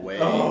 Yeah. No way.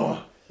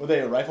 Oh, were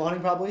they rifle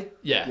hunting probably?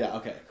 Yeah. Yeah.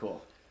 Okay.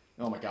 Cool.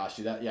 Oh my gosh,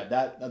 dude.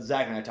 That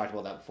Zach and I talked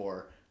about that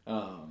before.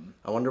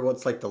 I wonder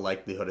what's like the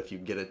likelihood if you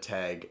get a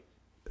tag.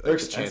 They're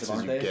Like the expensive, chances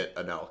aren't you they? get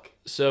an elk.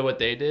 So what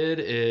they did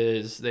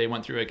is they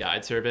went through a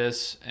guide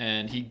service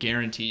and he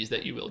guarantees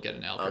that you will get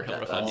an elk or he'll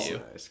refund that's you.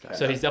 nice.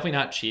 So he's definitely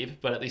not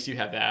cheap, but at least you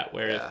have that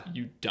where Yeah. if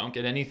you don't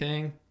get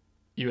anything,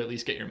 you at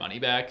least get your money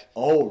back.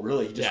 Oh,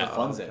 really? He just Yeah.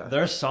 refunds Okay. it.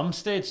 there's some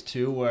states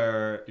too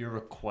where you're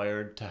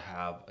required to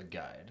have a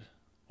guide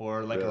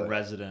or like a Really?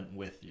 resident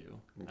with you.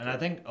 And I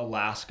think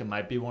Alaska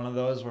might be one of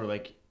those where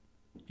like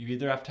you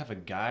either have to have a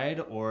guide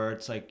or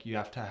it's like you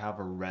have to have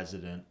a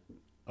resident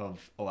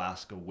of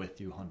Alaska with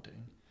you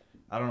hunting.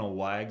 I don't know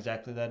why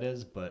exactly that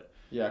is, but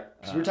Yeah,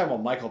 because we were talking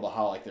about Michael about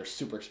how like they're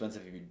super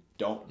expensive if you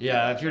don't. do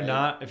yeah, that, if you're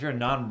right? if you're a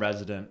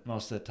non-resident,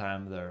 most of the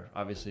time they're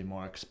obviously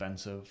more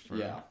expensive for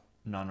Yeah.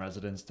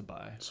 non-residents to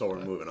buy. So we're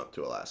moving up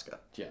to Alaska.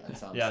 Yeah, that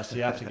sounds. Yeah, so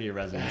you have to get your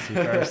residency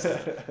first,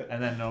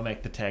 and then it'll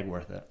make the tag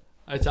worth it.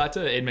 I talked to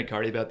Aiden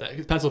McCarty about that.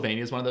 'Cause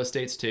Pennsylvania is one of those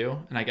states too,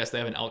 and I guess they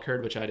have an elk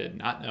herd, which I did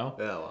not know.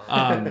 Oh,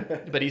 wow.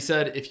 But he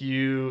said if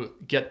you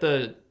get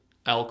the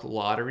elk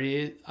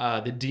lottery,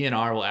 the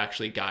DNR will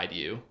actually guide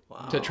you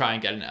to try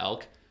and get an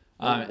elk.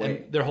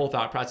 And their whole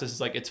thought process is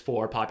like it's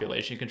for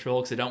population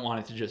control because they don't want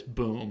it to just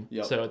boom.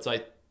 Yep. So it's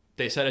like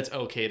they said it's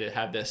okay to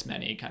have this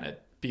many kind of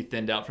be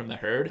thinned out from the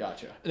herd.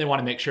 Gotcha. And they want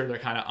to make sure they're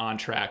kind of on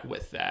track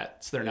with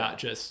that, so they're not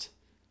just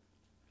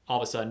all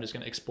of a sudden just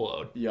going to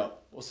explode. Yep.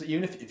 Well, so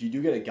even if you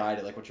do get a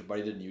guide like what your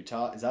buddy did in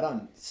Utah, is that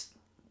on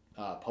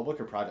public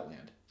or private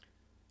land?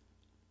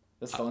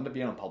 Does still end up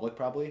being on public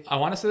probably? I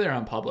want to say they're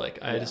on public.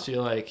 I just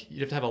feel like you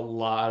have to have a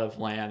lot of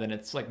land and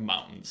it's like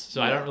mountains.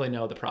 So I don't really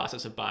know the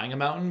process of buying a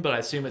mountain, but I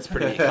assume it's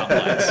pretty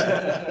complex.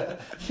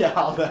 Yeah,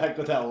 how the heck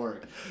would that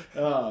work?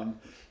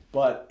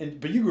 But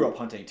you grew up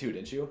hunting too,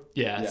 didn't you?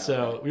 Yeah,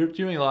 so we were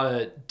doing a lot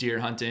of deer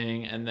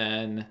hunting, and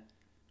then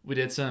we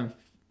did some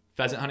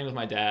pheasant hunting with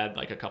my dad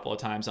like a couple of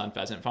times on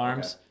pheasant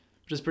farms,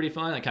 which is pretty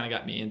fun. It kind of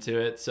got me into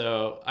it.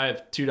 So I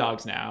have 2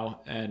 dogs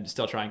now and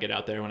still try and get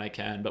out there when I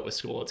can, but with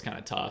school it's kind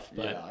of tough.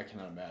 But yeah, I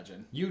cannot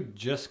imagine. You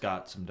just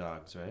got some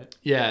dogs, right?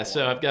 Yeah,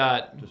 so I've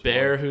got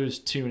Bear, who's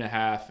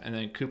 2.5, and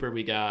then Cooper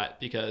we got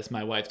because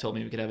my wife told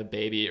me we could have a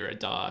baby or a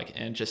dog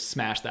and just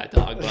smash that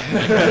dog button.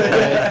 Like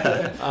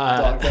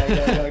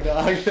right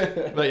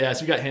Dog. But yeah,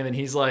 so we got him and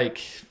he's like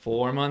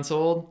 4 months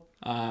old.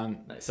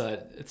 Nice.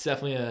 But it's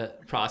definitely a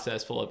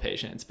process full of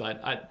patience,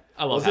 but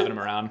I love having him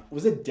around.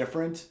 Was it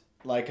different?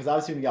 Like, because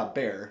obviously when you got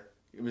Bear,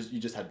 you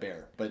just had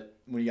Bear, but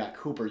when you got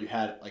Cooper, you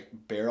had like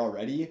Bear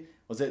already.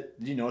 Did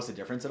you notice a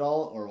difference at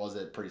all, or was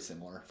it pretty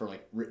similar for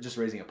like just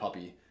raising a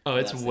puppy? Oh,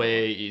 it's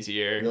way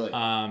easier.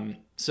 Really?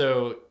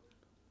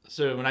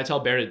 So when I tell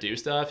Bear to do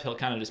stuff, he'll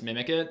kind of just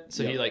mimic it.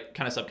 So he like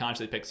kind of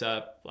subconsciously picks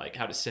up like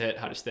how to sit,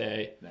 how to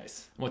stay,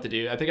 what to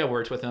do. I think I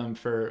worked with him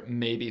for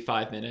maybe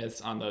 5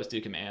 minutes on those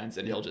 2 commands,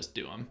 and he'll just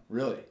do them.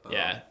 Really?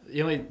 Yeah.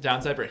 The only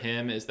downside for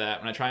him is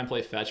that when I try and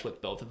play fetch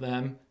with both of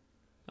them,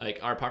 like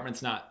our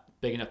apartment's not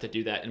big enough to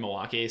do that in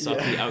Milwaukee, so I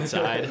have to be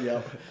outside.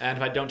 And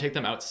if I don't take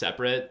them out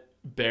separate,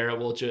 Bear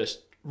will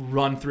just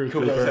run through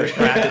Cooper,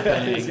 grab the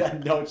thing. He's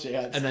got no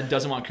chance. And then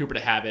doesn't want Cooper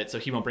to have it, so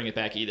he won't bring it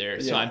back either.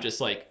 So I'm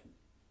just like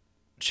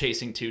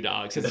chasing 2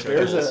 dogs.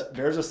 Bear's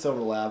a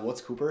silver lab.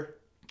 What's Cooper?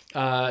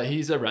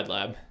 He's a red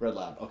lab. Red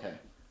lab. Okay.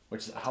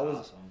 Which is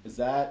is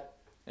that?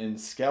 And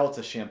Scout's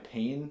a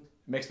champagne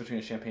mix between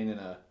a champagne and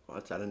a.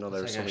 What? I didn't know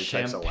there were It's so like many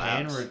types of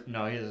labs.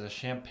 No, he has a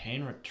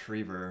champagne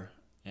retriever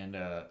and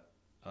a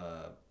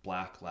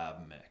black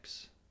lab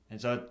mix. And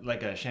so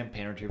like a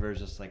champagne retriever is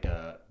just like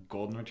a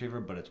golden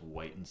retriever, but it's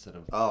white instead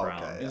of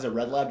brown. Okay. Is a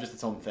red lab just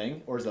its own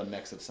thing, or is it a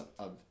mix of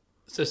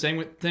So thing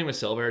with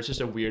silver, it's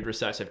just a weird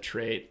recessive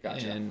trait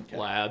in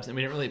labs, and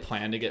we didn't really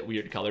plan to get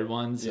weird colored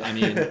ones. I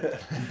mean,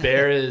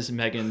 Bear is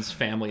Megan's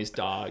family's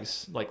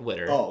dog's like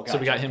litter, so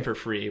we got him for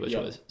free, which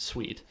was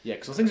sweet. Yeah,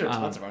 because those things are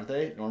expensive, aren't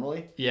they?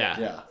 Normally. Yeah.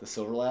 Yeah, the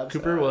silver labs.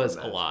 Cooper was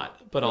a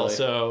lot, but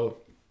also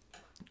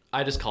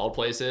I just called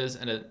places,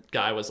 and a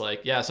guy was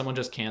like, "Yeah, someone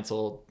just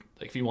canceled.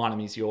 Like, if you want him,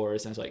 he's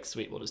yours." And I was like,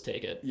 "Sweet, we'll just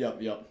take it."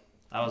 Yep.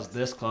 I was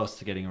this close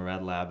to getting a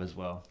red lab as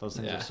well. Those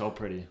things are so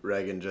pretty.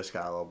 Reagan just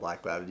got a little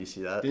black lab. Did you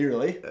see that? Did you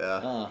really?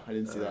 Yeah. Oh, I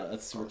didn't see that.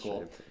 That's super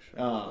cool.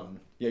 Yeah,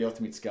 you'll have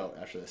to meet Scout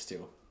after this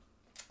too.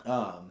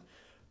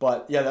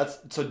 But yeah,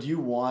 so do you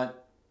want,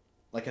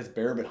 like, has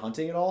Bear been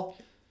hunting at all?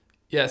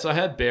 Yeah, so I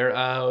had Bear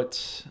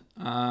out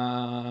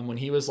when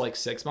he was like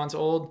 6 months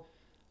old.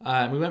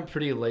 We went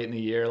pretty late in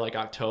the year, like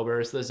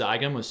October. So the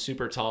Zygum was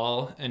super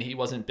tall, and he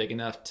wasn't big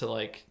enough to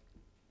like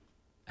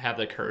have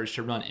the courage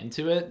to run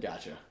into it.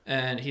 Gotcha.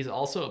 And he's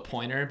also a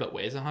pointer, but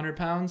weighs 100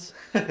 pounds.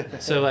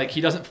 So like he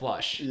doesn't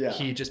flush. Yeah.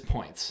 He just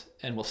points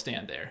and will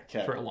stand there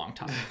for a long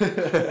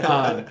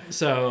time.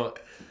 So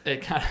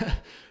it kind of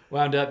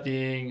wound up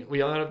being,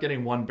 we ended up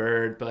getting 1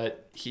 bird,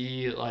 but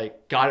he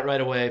like got it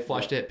right away,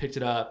 flushed it, picked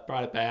it up,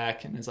 brought it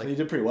back, and it's like, he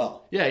did pretty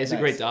well. Yeah, he's a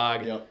great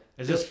dog. Yep.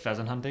 Is this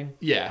pheasant hunting?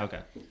 Yeah.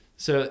 Okay.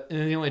 So,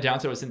 and the only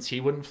downside was since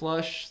he wouldn't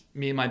flush,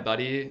 me and my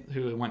buddy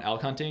who went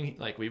elk hunting,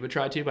 like we would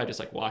try to by just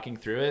like walking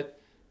through it,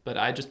 but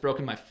I just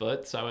broken my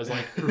foot, so I was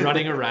like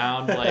running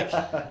around like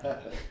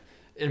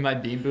in my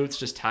bean boots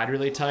just tied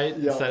really tight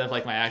instead of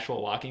like my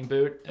actual walking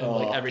boot, and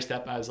like every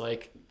step I was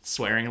like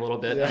swearing a little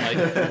bit and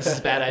like, this is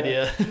a bad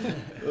idea.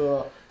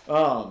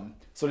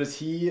 So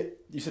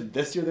you said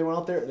this year they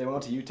went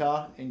out to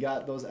Utah and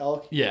got those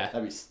elk? Yeah.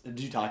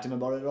 Did you talk to him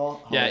about it at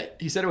all?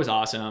 He said it was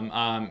awesome.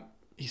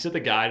 He said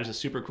the guide was a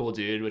super cool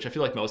dude, which I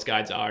feel like most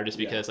guides are, just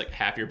because like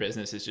half your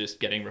business is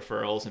just getting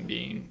referrals and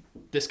being,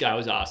 this guy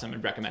was awesome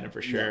and recommend him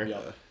for sure.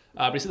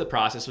 But he said the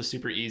process was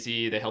super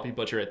easy. They help you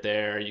butcher it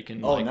there. You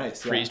can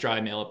freeze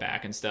dry, mail it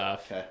back and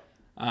stuff. Okay.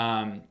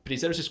 But he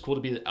said it was just cool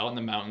to be out in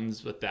the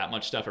mountains with that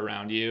much stuff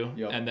around you.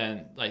 And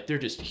then like they're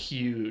just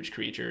huge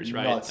creatures,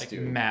 right? Nuts, like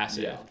dude.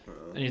 massive. Yeah.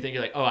 And you think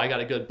you're like, oh, I got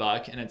a good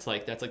buck, and it's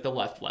like that's like the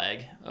left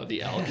leg of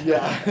the elk.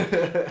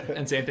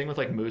 And same thing with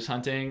like moose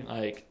hunting.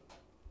 Like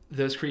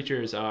those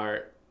creatures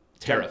are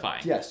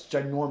terrifying. Yes,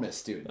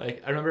 ginormous, dude.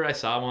 Like I remember I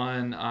saw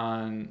one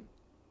on,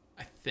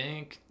 I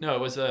No, it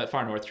was a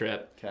far north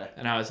trip. Okay.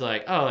 And I was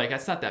like, oh, like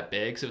that's not that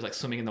big. So it was like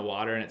swimming in the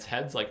water, and its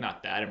head's like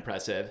not that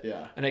impressive.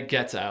 Yeah. And it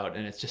gets out,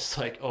 and it's just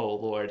like, oh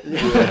Lord.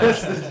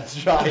 It's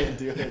giant,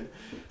 dude.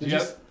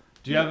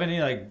 Do you have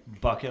any like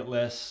bucket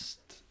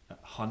list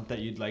hunt that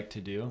you'd like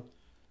to do?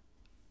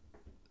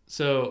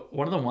 So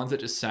one of the ones that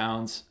just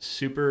sounds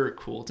super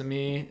cool to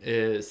me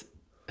is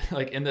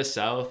like in the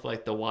South,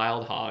 like the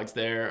wild hogs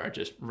there are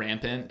just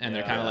rampant, and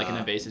they're kind of like an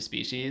invasive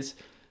species.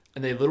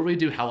 And they literally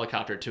do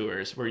helicopter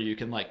tours where you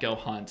can like go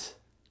hunt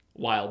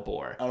wild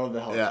boar. I don't know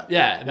the hell.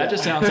 Yeah, and that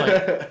just sounds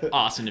like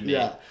awesome to me.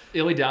 Yeah.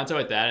 The only downside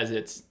with that is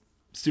it's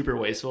super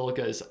wasteful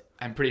because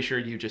I'm pretty sure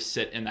you just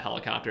sit in the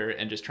helicopter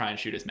and just try and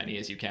shoot as many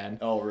as you can.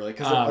 Oh, really?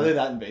 Because are they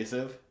that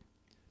invasive?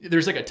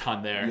 There's like a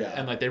ton there, Yeah.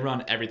 and like they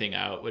run everything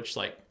out, which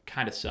like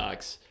kind of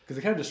sucks. Because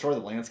they kind of destroy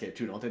the landscape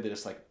too, don't they? They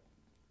just like,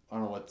 I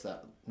don't know what's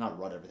that, not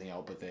rut everything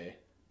out, but they,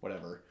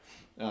 whatever.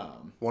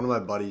 One of my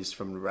buddies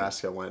from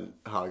Nebraska went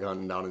hog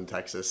hunting down in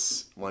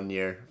Texas one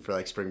year for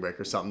like spring break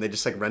or something. They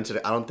just like rented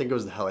I don't think it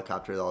was the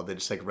helicopter though. They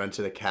just like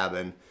rented a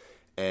cabin,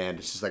 and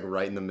it's just like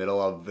right in the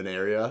middle of an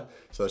area.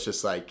 So it's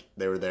just like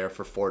they were there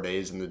for 4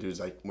 days, and the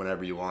dude's like,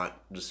 whenever you want,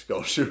 just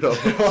go shoot them.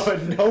 Oh,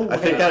 no way. I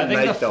think at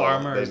night the though,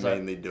 farmers they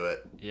mainly do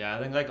it. Yeah, I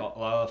think like a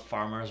lot of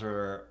farmers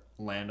or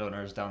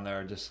landowners down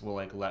there just will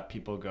like let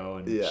people go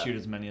and shoot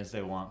as many as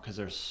they want because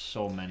there's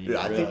so many. Dude,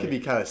 I think it'd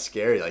be kind of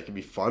scary. Like it'd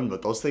be fun,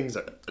 but those things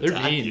are They're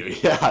attack mean. you.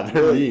 Yeah,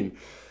 they're mean.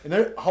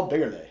 And how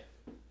big are they?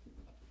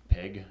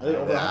 Pig. Are they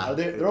over,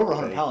 they're over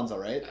 100 pounds, though,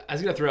 right? I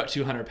was gonna throw out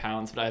 200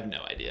 pounds, but I have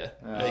no idea.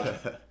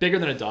 Like bigger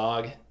than a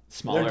dog,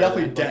 smaller. They're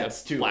definitely than, like, a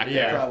dense too. black Yeah,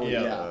 bear. probably.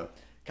 Yeah. Yeah.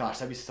 Gosh,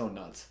 that'd be so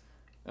nuts.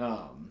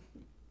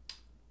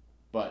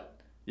 But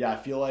yeah, I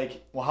feel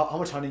like. Well, how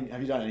much hunting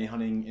have you done? Any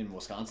hunting in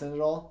Wisconsin at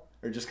all,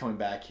 or just coming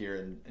back here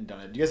and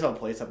done it? Do you guys have a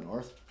place up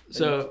north?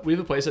 So we have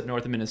a place up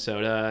north of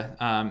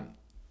Minnesota.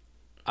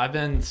 I've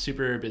been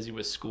super busy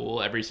with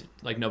school every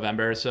like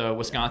November. So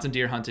Wisconsin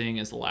deer hunting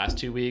is the last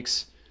 2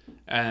 weeks,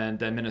 and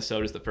then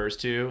Minnesota is the first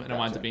two. And it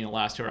winds up being the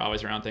last two are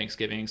always around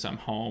Thanksgiving. So I'm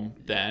home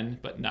then,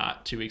 but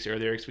not 2 weeks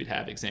earlier because we'd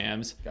have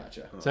exams.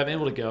 Gotcha. So I've been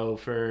able to go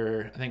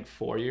for I think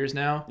 4 years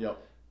now. Yep.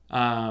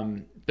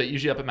 But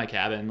usually up at my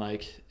cabin,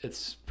 like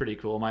it's pretty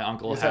cool. My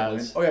uncle You guys have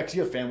has. land? Oh yeah, because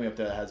you have family up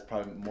there that has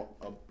probably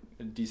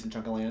a decent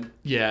chunk of land.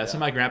 Yeah, so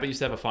my grandpa used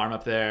to have a farm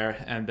up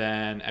there, and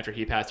then after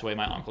he passed away,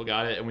 my uncle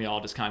got it, and we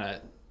all just kind of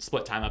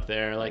split time up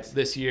there. Like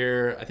this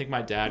year, I think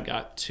my dad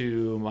got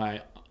two,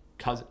 my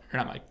cousin, or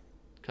not my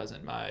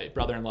cousin, my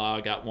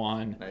brother-in-law got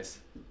one. Nice.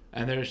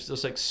 And there's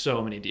just like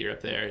so many deer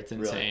up there. It's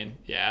insane. Really?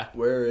 Yeah.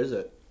 Where is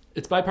it?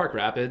 It's by Park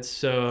Rapids.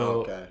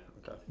 So Okay.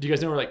 do you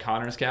guys know where like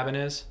Connor's cabin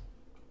is?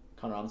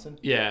 Connor Robinson?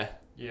 Yeah.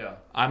 Yeah.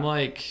 I'm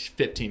like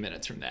 15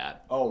 minutes from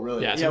that. Oh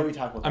really? Yeah, Yeah, so we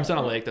talked about that. I'm just on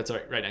a lake that's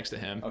right next to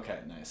him. Okay,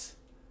 nice.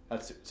 So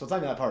it's not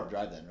even that far of a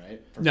drive then,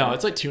 right? No,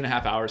 it's like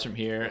 2.5 hours from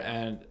here,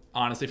 and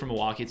honestly, from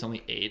Milwaukee, it's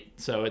only 8,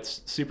 so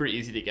it's super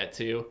easy to get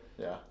to.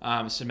 Yeah.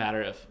 It's just a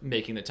matter of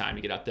making the time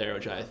to get up there,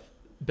 which I've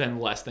been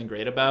less than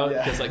great about,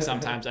 because like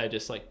sometimes I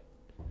just like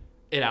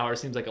 8 hours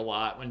seems like a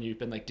lot when you've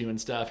been like doing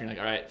stuff. You're like,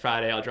 all right,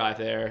 Friday I'll drive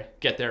there,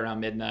 get there around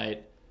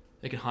midnight.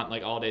 I can hunt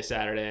like all day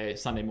Saturday,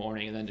 Sunday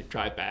morning, and then to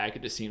drive back,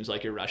 it just seems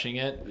like you're rushing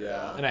it.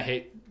 Yeah. And I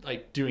hate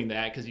like doing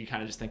that because you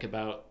kind of just think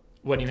about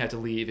when you have to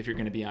leave if you're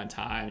going to be on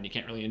time, and you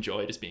can't really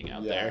enjoy just being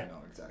out there. Yeah,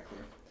 no, exactly.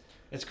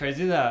 It's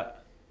crazy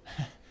that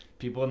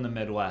people in the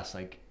Midwest,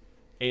 like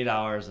 8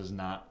 hours is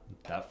not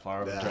that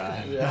far of a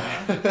drive.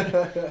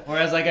 Yeah.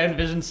 Whereas like I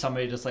envision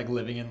somebody just like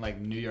living in like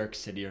New York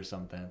City or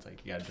something. It's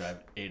like you gotta drive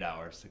 8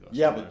 hours to go.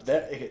 Yeah, somewhere. but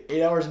that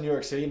 8 hours in New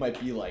York City might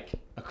be like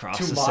across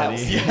 2 the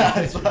miles. city. Yeah,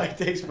 it's like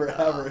takes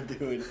forever,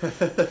 dude.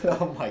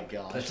 Oh my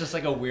gosh. It's just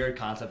like a weird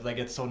concept. Like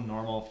it's so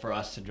normal for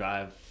us to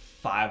drive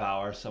 5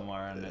 hours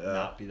somewhere and it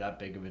not be that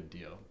big of a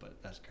deal. But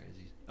that's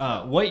crazy.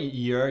 What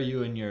year are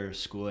you in your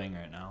schooling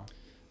right now?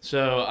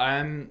 So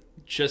I'm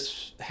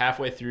just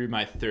halfway through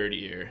my third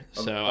year.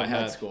 So I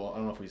have med school. I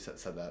don't know if we said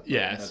that.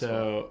 Yeah.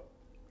 So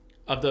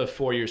of the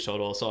 4 years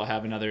total, so I'll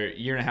have another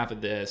year and a half of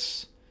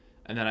this,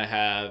 and then I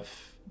have,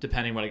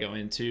 depending what I go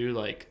into,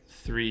 like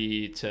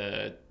 3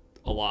 to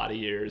a lot of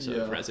years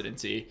of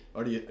residency.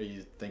 Are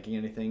you thinking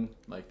anything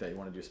like that you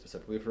want to do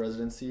specifically for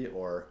residency,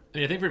 or? I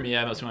mean, I think for me,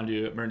 I mostly want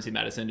to do emergency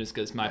medicine just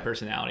because my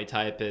personality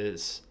type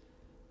is,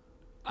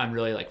 I'm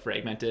really like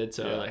fragmented.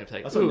 So like,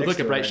 I'm like, ooh, look,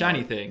 a bright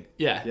shiny thing.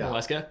 Yeah,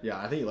 Alaska. Yeah,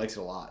 I think he likes it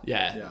a lot.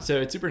 Yeah. So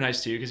it's super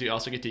nice too because you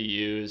also get to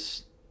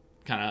use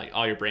kind of like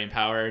all your brain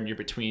power, and you're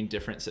between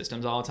different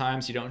systems all the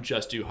time. So you don't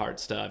just do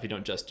heart stuff. You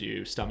don't just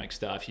do stomach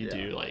stuff. You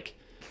do like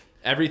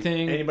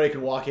everything. Anybody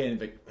could walk in and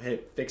be like, hey,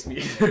 fix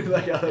me.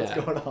 Like, what's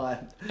going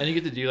on? And you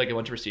get to do like a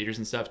bunch of procedures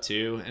and stuff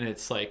too. And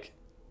it's like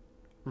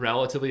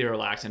relatively a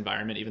relaxed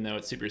environment, even though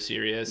it's super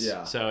serious.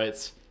 Yeah. So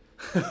it's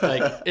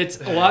like, it's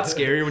a lot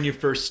scarier when you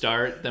first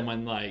start than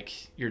when like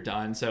you're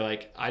done. So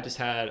like I just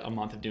had a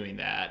month of doing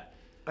that.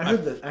 I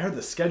heard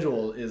the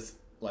schedule is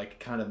like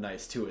kind of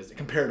nice too, is it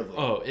comparatively?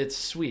 Oh, it's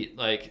sweet.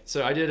 Like,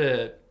 so I did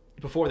a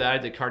before that I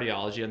did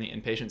cardiology on the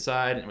inpatient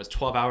side, and it was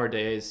 12-hour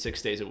days,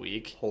 6 days a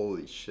week.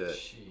 Holy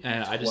shit.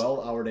 And I just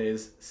 12-hour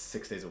days,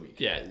 6 days a week.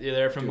 Yeah, you're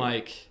there from Dude.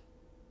 like,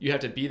 you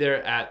have to be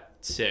there at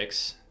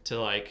 6 to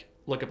like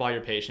look up all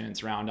your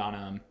patients, round on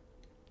them,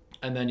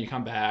 and then you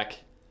come back,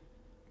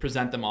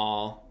 present them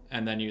all,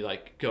 and then you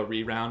like go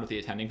re-round with the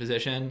attending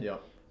physician.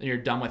 Yep. And you're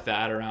done with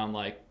that around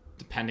like,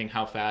 depending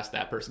how fast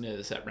that person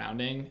is at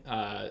rounding,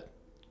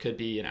 could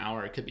be an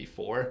hour, it could be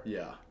 4.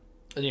 Yeah.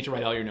 And you have to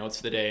write all your notes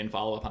for the day and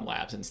follow up on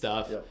labs and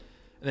stuff. Yep.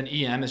 And then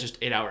EM is just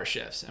 8-hour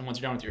shifts. And once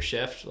you're done with your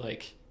shift,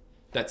 like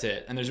that's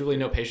it. And there's really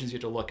no patients you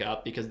have to look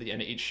up, because at the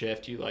end of each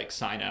shift you like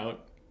sign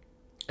out,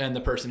 and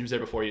the person who's there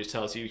before you just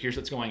tells you, here's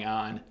what's going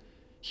on,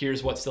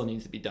 here's what still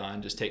needs to be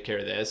done, just take care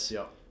of this.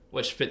 Yep.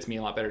 Which fits me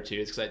a lot better too,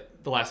 is because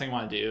the last thing I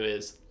want to do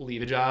is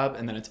leave a job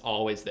and then it's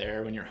always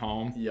there when you're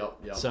home. Yep.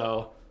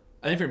 So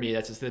I think for me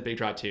that's just the big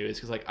draw too, is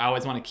because like I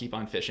always want to keep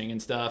on fishing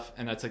and stuff,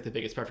 and that's like the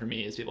biggest part for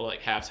me is people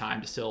like have time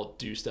to still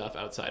do stuff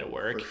outside of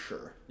work. For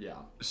sure. Yeah.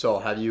 So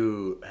have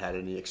you had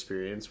any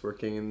experience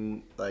working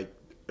in like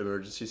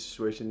emergency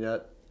situation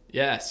yet?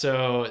 Yeah,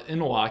 so in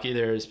Milwaukee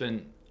there's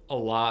been a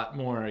lot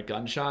more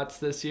gunshots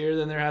this year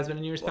than there has been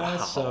in years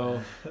past.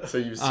 So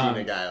you've seen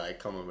a guy like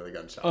come in with a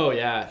gunshot. oh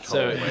yeah,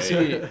 so No you way.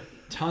 see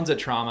tons of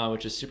trauma,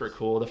 which is super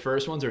cool. The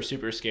first ones are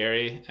super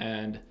scary,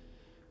 and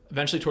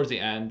eventually towards the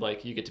end,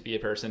 like you get to be a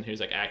person who's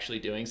like actually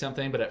doing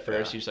something, but at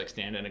first you just like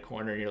stand in a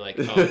corner and you're like,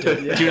 oh,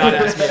 do not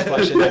ask me a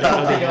question, I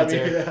don't know the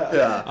answer.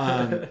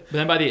 Yeah. But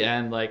then by the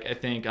end, like I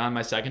think on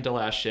my second to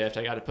last shift,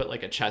 I got to put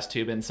like a chest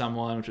tube in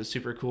someone, which was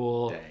super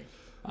cool.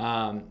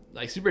 Dang.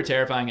 Like super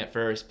terrifying at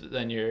first, but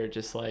then you're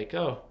just like,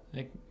 oh,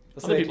 like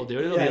It's other like, people do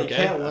it, it'll yeah, be you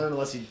okay. can't learn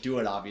unless you do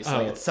it, obviously.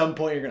 Oh. At some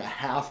point, you're going to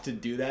have to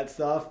do that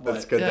stuff. But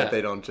That's good Yeah. that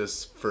they don't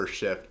just first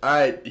shift. All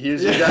right,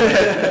 here's your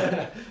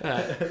guy.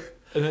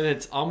 And then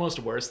it's almost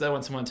worse though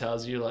when someone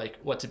tells you like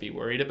what to be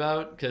worried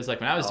about, because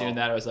like when I was doing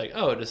that, I was like,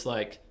 oh, just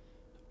like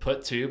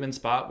put tube in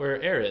spot where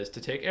air is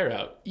to take air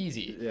out,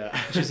 easy. Yeah.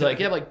 She's like,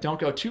 yeah, like don't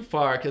go too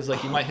far because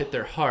like you might hit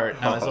their heart.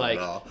 And I was like,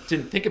 no.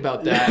 didn't think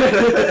about that.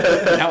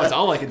 Now it's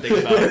all I can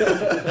think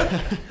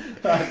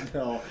about.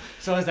 No.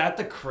 So is that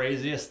the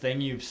craziest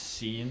thing you've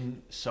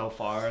seen so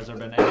far? Has there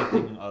been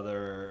anything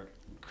other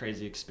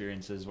crazy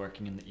experiences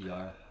working in the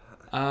ER?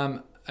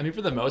 I mean,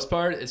 for the most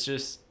part, it's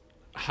just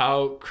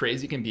how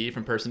crazy it can be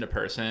from person to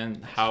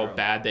person, how true.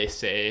 bad they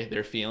say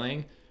they're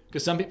feeling.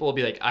 Because some people will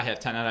be like, I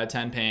have 10 out of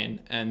 10 pain,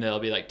 and they'll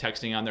be like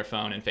texting on their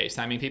phone and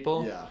FaceTiming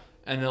people. Yeah.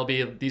 And there'll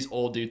be these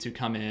old dudes who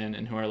come in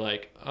and who are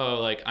like, oh,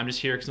 like, I'm just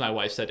here because my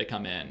wife said to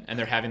come in. And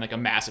they're having like a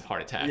massive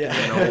heart attack. Yeah.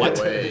 And you're like, No what?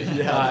 way.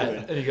 Yeah,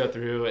 dude. And you go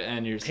through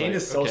and you're just Pain like,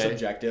 is so okay.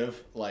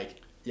 subjective. Like,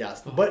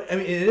 yes. But, I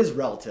mean, it is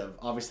relative.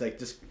 Obviously, like,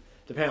 just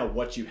depending on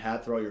what you've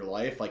had throughout your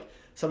life. Like,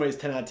 somebody's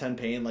 10 out of 10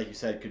 pain, like you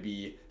said, could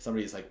be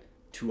somebody's like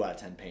 2 out of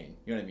 10 pain.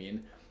 You know what I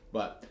mean?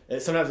 But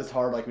sometimes it's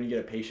hard. Like, when you get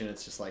a patient,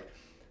 it's just like,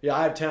 yeah,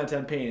 I have 10 out of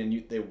 10 pain.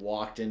 And they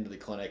walked into the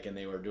clinic and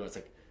they were doing, it's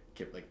like,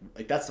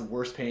 like that's the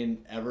worst pain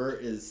ever,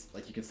 is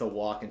like you can still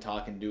walk and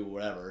talk and do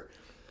whatever.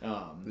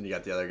 And you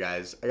got the other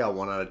guys. I got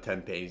 1 out of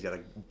 10 pain. He's got a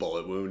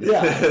bullet wound. Yeah,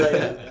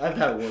 like, I've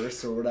had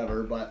worse or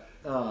whatever. But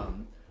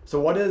so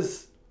what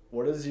does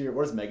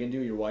Megan do?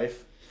 Your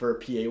wife, for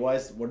PA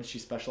wise, what does she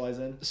specialize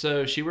in?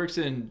 So she works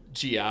in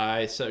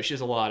GI, so she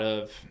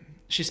has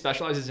she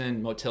specializes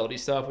in motility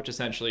stuff, which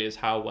essentially is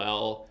how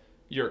well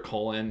your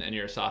colon and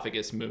your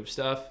esophagus move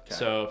stuff. Okay.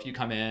 So if you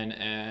come in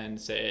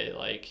and say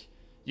like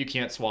you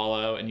can't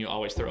swallow and you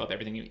always throw up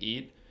everything you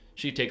eat,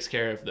 she takes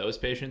care of those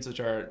patients, which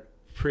are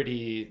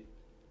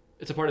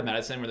it's a part of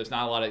medicine where there's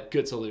not a lot of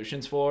good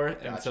solutions for.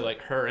 And Gotcha. so like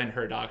her and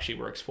her doc she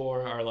works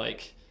for are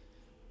like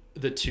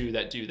the two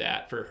that do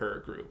that for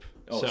her group.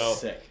 Oh, so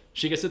sick.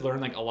 she gets to learn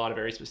like a lot of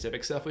very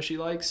specific stuff which she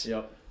likes.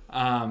 Yep.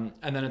 And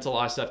then it's a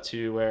lot of stuff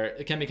too where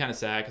it can be kind of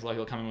sad because like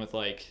you'll come in with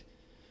like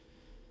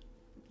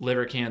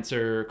liver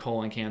cancer,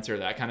 colon cancer,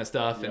 that kind of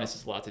stuff, and Yeah. it's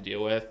just a lot to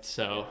deal with.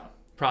 So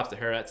props to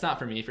her. It's not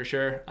for me for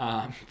sure,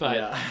 but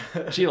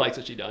Yeah. she likes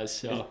what she does.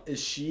 So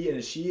Is she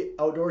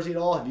outdoorsy at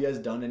all? Have you guys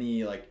done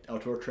any like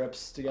outdoor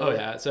trips together? oh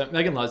yeah, so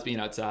Megan loves being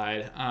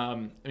outside. I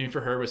mean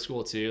for her with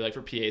school too, like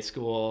for PA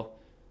school,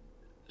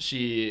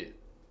 she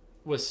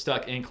was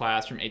stuck in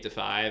class from 8 to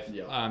 5.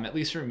 Yeah. At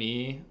least for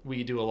me,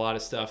 we do a lot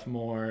of stuff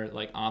more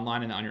like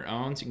online and on your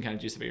own, so you can kind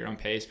of do stuff at your own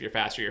pace. If you're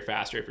faster, you're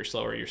faster. If you're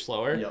slower, you're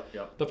slower.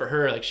 Yep. But for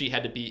her, like she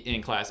had to be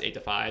in class 8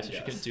 to 5, so she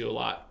Yes. couldn't do a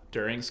lot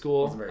during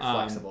school. It's very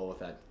flexible with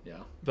that.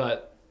 Yeah.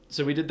 But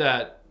so we did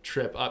that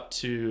trip up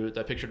to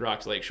the Pictured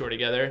Rocks Lakeshore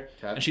together,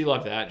 Okay. and she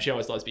loved that. She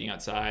always loves being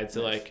outside.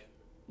 So Nice. like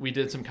we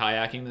did some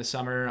kayaking this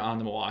summer on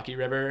the Milwaukee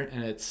River,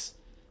 and it's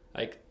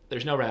like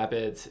there's no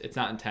rapids. It's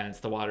not intense.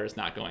 The water is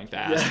not going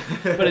fast.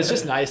 Yeah. But it's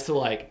just nice to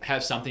like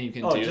have something you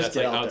can Oh, do just that's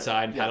get like out there.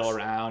 outside and paddle Yes.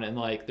 around. And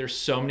like there's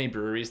so many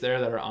breweries there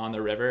that are on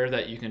the river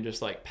that you can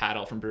just like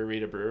paddle from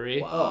brewery to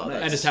brewery Wow,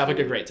 nice. and just have like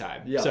a great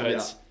time. Yeah, so yeah.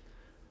 it's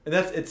And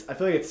I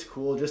feel like it's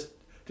cool just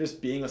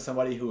being with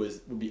somebody who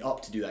would be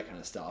up to do that kind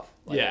of stuff.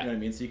 Like, Yeah. You know what I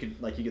mean? So you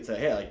could say,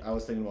 hey, like I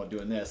was thinking about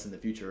doing this in the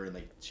future, and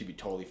like she'd be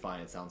totally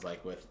fine. It sounds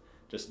like with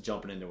just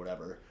jumping into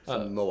whatever.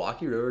 So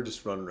Milwaukee River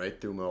just run right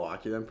through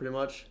Milwaukee then pretty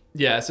much?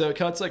 Yeah, so it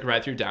cuts like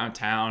right through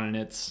downtown and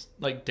it's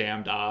like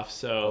dammed off.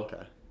 So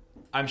Okay.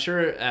 I'm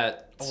sure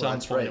at some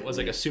that's point right. it was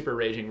like a super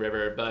raging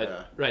river,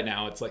 but right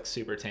now it's like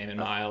super tame and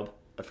mild.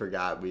 I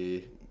forgot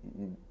we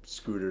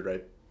scooted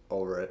right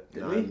over it.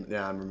 Did we?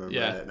 I'm remembering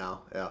it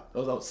now.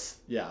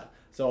 Yeah.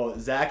 So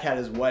Zach had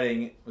his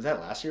wedding. Was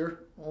that last year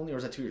only, or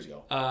was that 2 years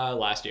ago?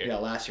 Last year. Yeah,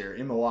 last year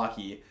in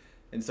Milwaukee.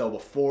 And so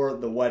before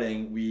the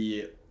wedding,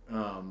 we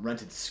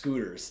rented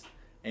scooters,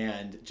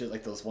 and just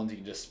like those ones you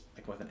can just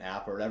like with an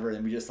app or whatever.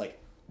 And we just like,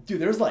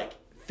 dude, there's like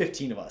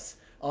 15 of us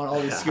on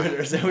all these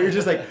scooters, and we were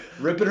just like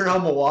ripping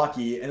around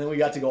Milwaukee. And then we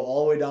got to go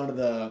all the way down to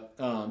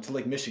the to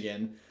Lake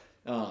Michigan.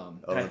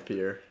 On the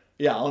pier.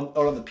 Yeah, out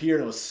on the pier,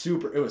 and it was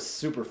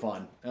super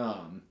fun.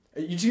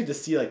 You just get to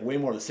see like way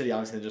more of the city,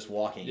 obviously, than just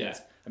walking. Yeah.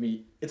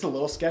 It's a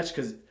little sketch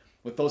because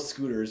with those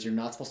scooters, you're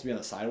not supposed to be on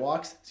the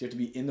sidewalks, so you have to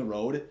be in the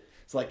road.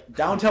 It's like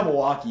downtown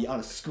Milwaukee on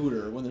a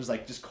scooter when there's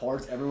like just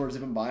cars everywhere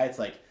zipping by. It's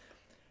like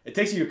it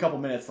takes you a couple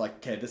minutes.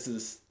 Like, okay,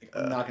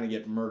 I'm not gonna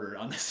get murdered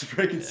on this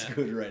freaking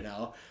scooter right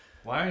now.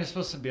 Why are you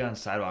supposed to be on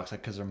sidewalks?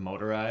 Like, because they're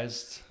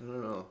motorized? I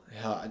don't know.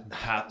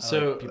 Yeah.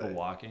 So people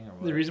walking or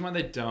what? The reason why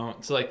they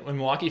don't, so like when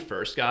Milwaukee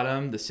first got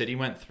them, the city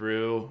went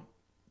through,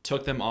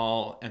 took them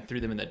all, and threw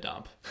them in the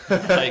dump.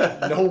 Like,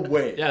 no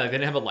way. yeah, like they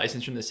didn't have a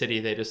license from the city.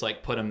 They just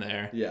like put them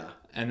there. Yeah.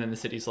 And then the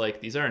city's like,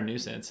 these are a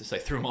nuisance. It's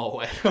like threw them all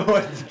away.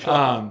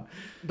 Oh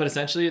But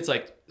essentially, it's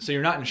like, so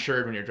you're not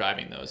insured when you're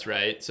driving those,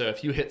 right? So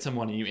if you hit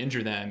someone and you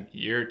injure them,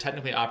 you're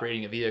technically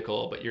operating a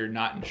vehicle, but you're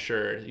not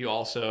insured. You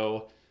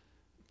also,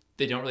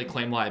 they don't really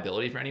claim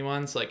liability for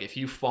anyone. So like if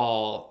you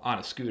fall on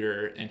a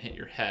scooter and hit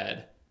your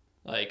head,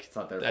 like It's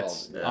not their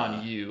that's fault.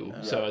 on you.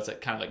 Yeah. So it's like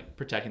kind of like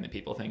protecting the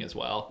people thing as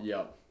well.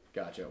 Yep.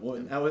 Gotcha. Well,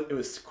 it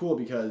was cool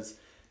because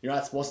you're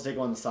not supposed to take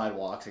on the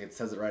sidewalks. Like it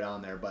says it right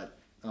on there, but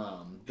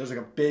there's like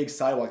a big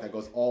sidewalk that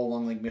goes all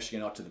along Lake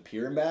Michigan out to the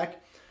pier and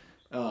back.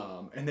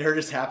 And there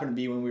just happened to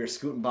be, when we were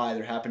scooting by,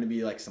 there happened to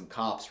be like some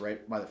cops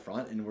right by the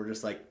front, and we're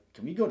just like,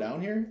 can we go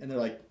down here? And they're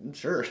like,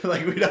 sure.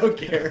 Like, we don't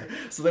care.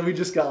 So then we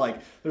just got like,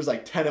 there's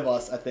like 10 of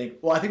us, I think.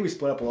 Well, I think we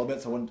split up a little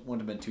bit, so it wouldn't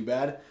have been too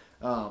bad.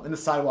 And the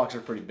sidewalks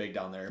are pretty big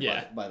down there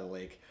by the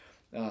lake.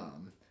 But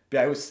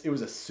yeah, it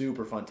was a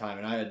super fun time.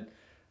 And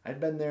I'd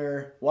been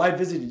there. Well, I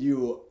visited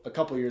you a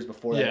couple years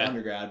before that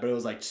undergrad, but it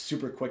was like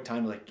super quick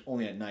time, like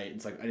only at night.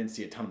 It's like I didn't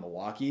see a ton of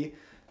Milwaukee.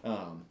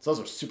 So those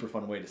are a super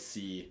fun way to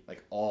see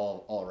like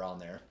all around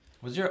there.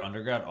 Was your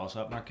undergrad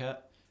also at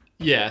Marquette?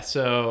 Yeah,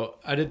 so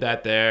I did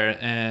that there,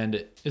 and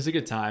it was a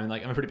good time.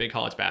 Like, I'm a pretty big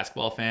college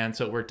basketball fan,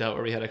 so it worked out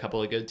where we had a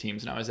couple of good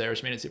teams when I was there,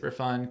 which made it super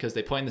fun because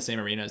they play in the same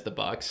arena as the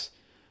Bucks.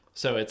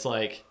 So it's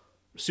like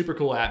super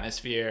cool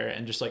atmosphere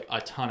and just like a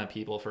ton of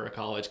people for a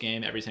college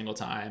game every single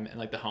time, and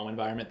like the home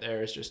environment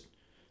there is just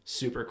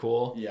super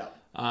cool. Yeah.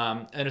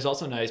 And it's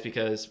also nice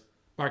because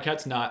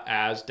Marquette's not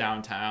as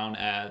downtown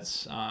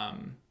as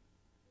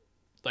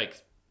like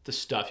the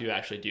stuff you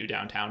actually do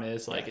downtown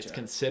is. Like, It's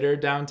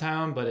considered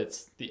downtown, but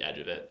it's the edge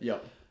of it.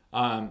 Yep.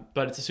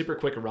 But it's a super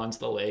quick run to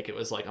the lake. It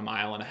was like 1.5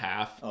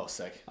 miles. Oh,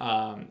 sick.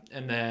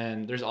 And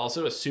then there's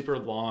also a super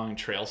long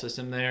trail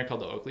system there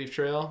called the Oak Leaf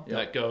Trail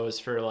that goes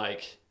for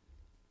like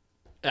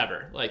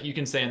ever. Like, you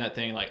can stay in that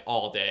thing like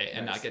all day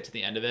and not get to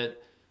the end of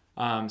it.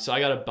 So I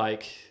got a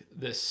bike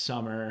this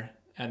summer,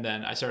 and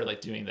then I started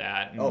like doing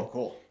that. And oh,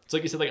 cool. it's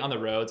like you said, like on the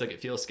roads, like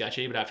it feels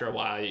sketchy, but after a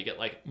while you get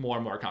like more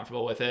and more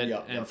comfortable with it.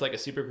 It's like a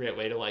super great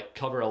way to like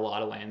cover a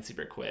lot of land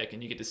super quick,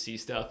 and you get to see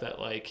stuff that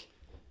like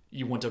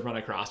you wouldn't have run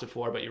across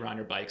before, but you were on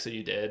your bike, so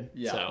you did.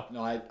 Yeah. So.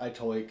 No, I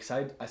totally, because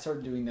I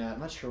started doing that. I'm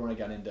not sure when I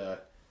got into,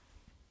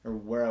 or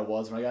where I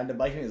was when I got into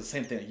biking. It's the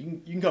same thing. Like,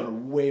 you can cover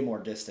way more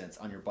distance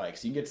on your bike,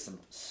 so you can get to some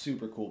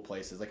super cool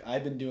places. Like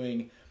I've been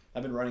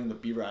running the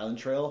Beaver Island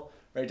Trail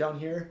right down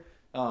here,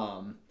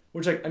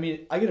 which like, I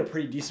mean, I get a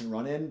pretty decent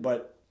run in,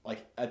 but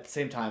like at the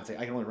same time, it's like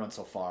I can only run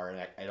so far, and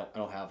I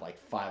don't have like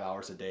 5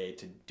 hours a day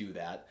to do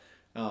that.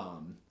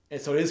 And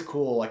so it is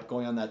cool like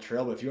going on that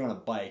trail, but if you're on a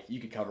bike, you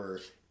could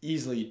cover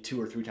easily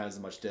 2 or 3 times as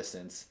much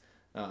distance,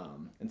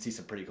 and see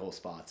some pretty cool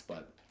spots.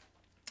 But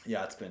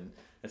yeah, it's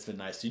been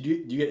nice. Do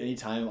you get any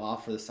time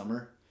off for the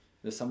summer?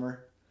 This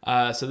summer?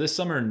 So this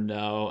summer,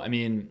 no. I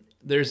mean,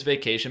 there's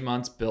vacation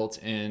months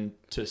built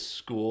into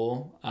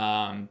school,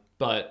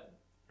 but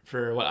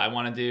for what I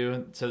want to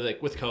do, so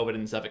like with COVID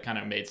and stuff, it kind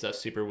of made stuff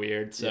super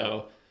weird.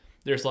 So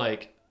there's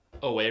like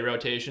away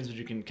rotations, which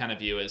you can kind of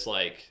view as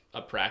like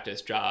a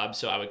practice job.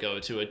 So I would go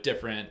to a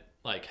different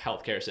like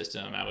healthcare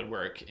system. I would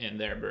work in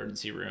their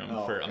emergency room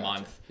for a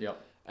month. Yep.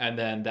 And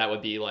then that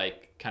would be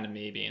like kind of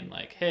me being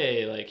like,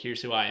 hey, like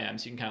here's who I am.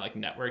 So you can kind of like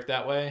network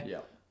that way.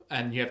 Yep.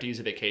 And you have to use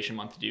a vacation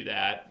month to do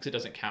that because it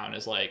doesn't count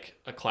as like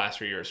a class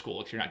for your school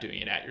because you're not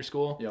doing it at your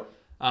school. Yep.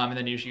 And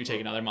then usually you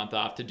take another month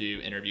off to do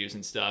interviews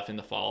and stuff in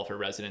the fall for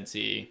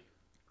residency.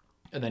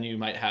 And then you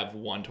might have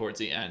one towards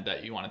the end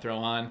that you want to throw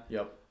on.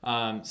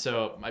 Yep.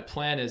 So my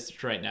plan is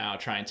to right now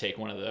try and take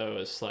one of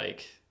those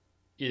like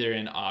either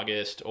in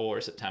August or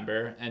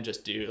September and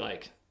just do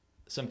like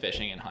some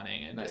fishing and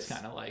hunting and just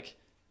kind of like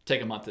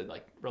take a month to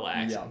like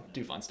relax and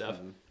do fun stuff.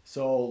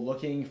 So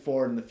looking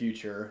forward in the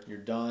future, you're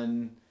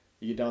done.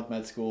 You get done with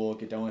med school,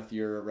 get done with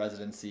your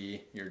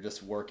residency. You're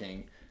just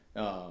working.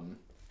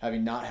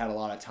 Having not had a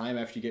lot of time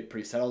after you get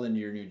pretty settled into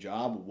your new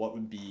job, what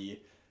would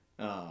be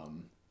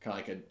kind of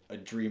like a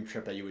dream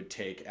trip that you would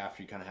take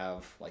after you kind of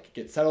have like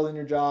get settled in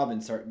your job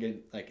and start getting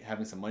like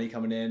having some money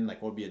coming in?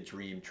 Like, what would be a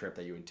dream trip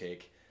that you would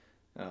take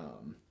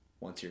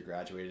once you're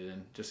graduated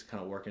and just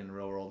kind of working in the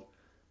real world?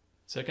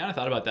 So I kind of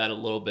thought about that a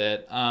little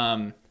bit.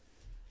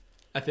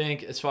 I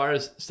think as far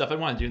as stuff I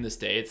want to do in the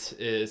States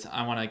is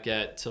I want to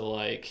get to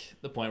like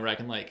the point where I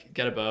can like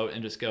get a boat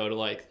and just go to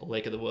like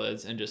Lake of the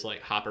Woods and just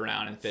like hop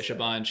around and fish a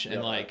bunch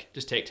and like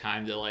just take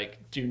time to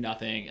like do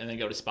nothing and then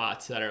go to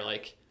spots that are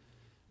like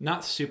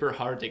not super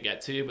hard to get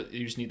to, but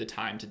you just need the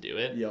time to do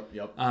it.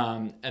 Yep.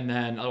 And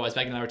then otherwise,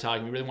 Megan and I were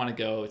talking, we really want to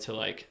go to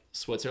like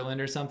Switzerland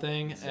or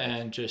something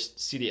and just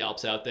see the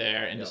Alps out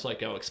there and just like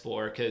go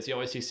explore, because you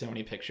always see so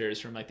many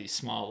pictures from like these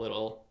small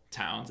little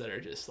towns that are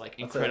just like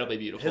incredibly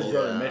beautiful. His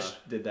brother Mitch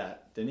did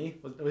that, didn't he?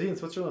 Was he in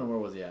Switzerland, or where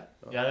was he at?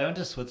 Yeah, they went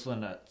to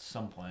Switzerland at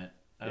some point.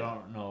 I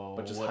don't know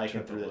but just what hiking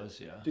trip through it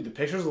was. Yeah, dude, the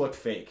pictures look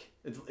fake.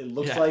 It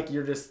looks like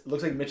it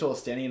looks like Mitchell is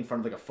standing in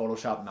front of like a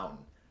Photoshop mountain,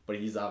 but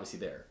he's obviously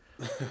there.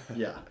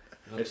 Yeah,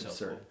 it's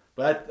absurd. Cool.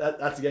 But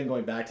that's again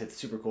going back to, it's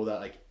super cool that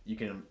like you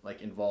can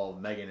like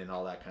involve Megan and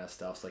all that kind of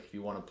stuff. So like if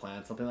you want to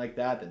plan something like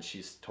that, then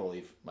she's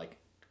totally like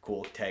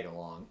cool tagging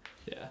along.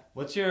 Yeah.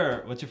 What's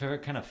your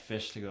favorite kind of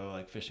fish to go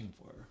like fishing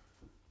for?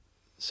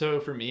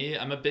 So for me,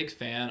 I'm a big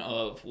fan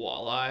of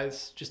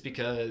walleyes, just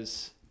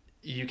because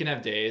you can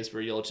have days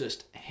where you'll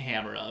just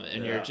hammer them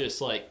and you're just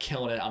like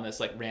killing it on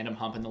this like random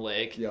hump in the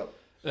lake. Yep.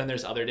 Then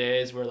there's other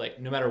days where like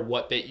no matter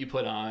what bait you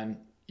put on,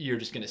 you're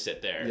just gonna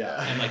sit there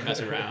and like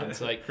mess around.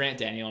 So like Grant,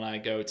 Daniel, and I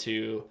go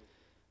to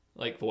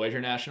like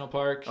Voyager National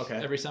Park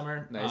every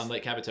summer on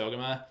Lake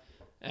Capitogama,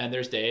 and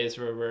there's days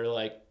where we're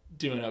like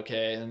doing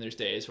okay, and there's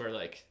days where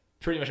like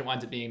pretty much it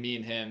winds up being me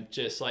and him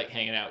just like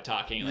hanging out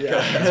talking like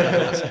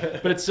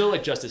but it's still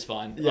like just as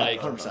fun.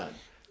 Like 100%.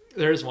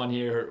 There's one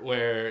year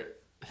where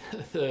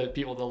the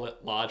people at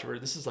the lodge were,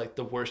 this is like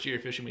the worst year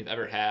of fishing we've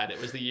ever had.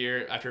 It was the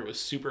year after it was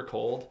super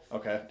cold.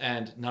 Okay.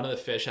 And none of the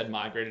fish had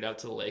migrated out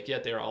to the lake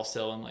yet. They were all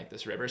still in like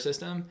this river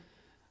system.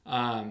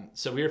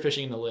 So we were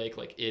fishing in the lake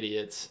like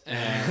idiots,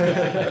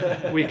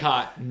 and we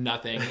caught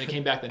nothing. And we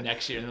came back the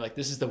next year and they're like,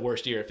 this is the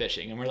worst year of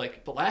fishing. And we're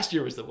like, but last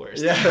year was the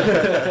worst.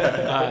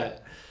 Yeah.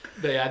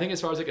 But yeah, I think as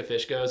far as like a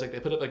fish goes, like they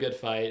put up a good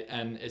fight,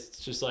 and it's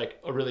just like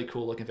a really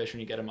cool looking fish when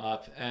you get them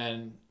up.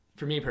 And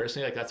for me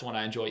personally, like that's the one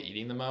I enjoy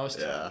eating the most.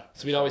 Yeah.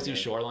 So we'd always do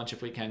shore lunch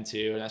if we can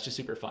too, and that's just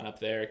super fun up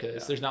there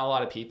because there's not a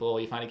lot of people.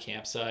 You find a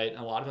campsite, and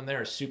a lot of them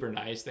there are super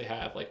nice. They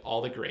have like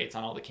all the grates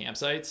on all the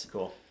campsites.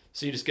 Cool.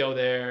 So you just go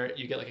there,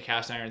 you get like a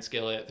cast iron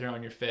skillet, throw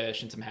in your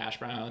fish and some hash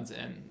browns,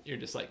 and you're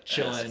just like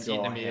chilling,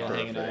 eating a meal,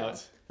 hanging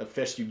out. The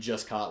fish you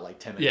just caught like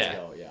 10 minutes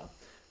ago. Yeah.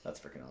 That's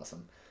freaking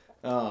awesome.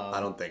 I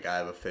don't think I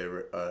have a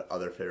favorite,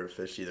 other favorite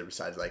fish either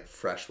besides like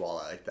fresh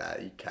walleye like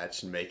that you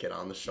catch and make it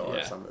on the shore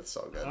or something that's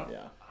so good.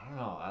 I don't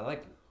know. I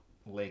like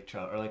lake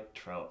trout, or like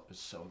trout is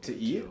so good to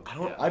eat.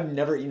 Too. I've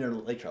never eaten a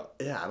lake trout.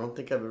 Yeah, I don't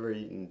think I've ever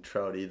eaten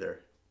trout either.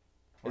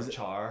 Or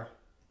char.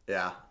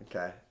 Yeah.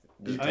 Okay.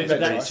 I mean,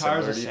 that char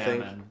is a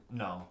salmon.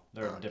 No,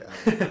 they're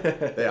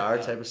different. They are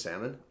a type of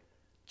salmon.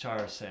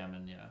 Char is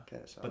salmon, yeah.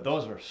 Okay, but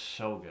those were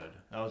so good.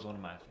 That was one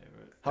of my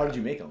favorite. How did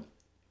you make them?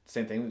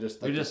 Same thing,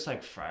 just like we just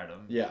like fried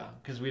them. Yeah,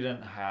 because we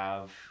didn't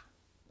have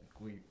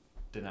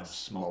a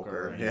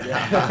smoker.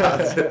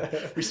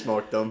 We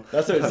smoked them.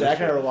 That's what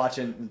Zach and I were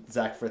watching.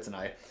 Zach Fritz and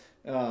I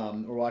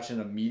were watching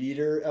a Meat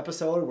Eater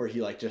episode where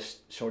he like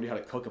just showed you how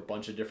to cook a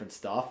bunch of different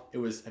stuff. It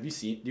was.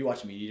 Do you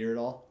watch Meat Eater at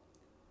all?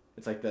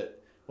 It's like that.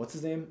 What's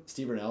his name?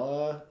 Steve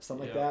Rinella,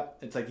 something like that.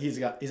 It's like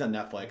he's on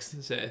Netflix.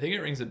 I think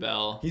it rings a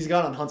bell. He's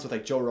gone on hunts with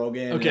like Joe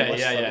Rogan. Okay,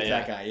 It's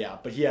that guy, yeah.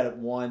 But he had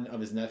one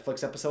of his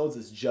Netflix episodes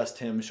is just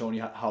him showing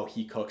you how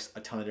he cooks a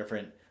ton of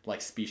different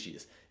like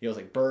species. He goes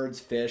like birds,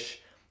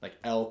 fish, like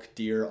elk,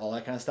 deer, all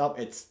that kind of stuff.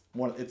 It's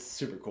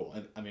super cool.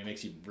 And I mean, it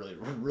makes you really,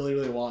 really,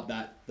 really want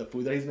the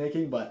food that he's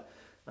making. But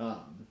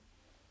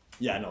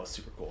it's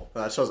super cool.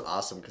 Well, that show's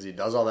awesome because he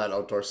does all that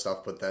outdoor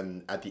stuff, but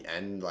then at the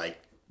end, like,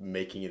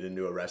 making it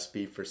into a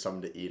recipe for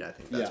someone to eat. I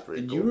think that's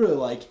pretty cool. And you really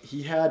like,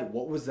 he had,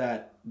 what was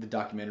that, the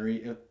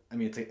documentary? I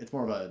mean, it's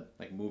more of a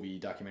like movie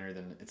documentary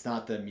than, it's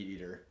not the Meat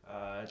Eater.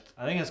 I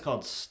think it's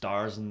called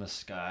Stars in the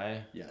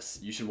Sky. Yes,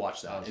 you should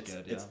watch that. It's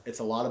good, yeah. It's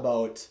a lot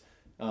about,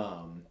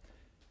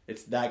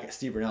 it's that guy,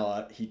 Steve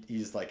Rinella,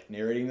 he's like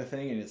narrating the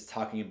thing, and it's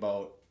talking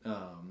about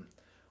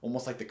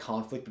almost like the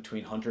conflict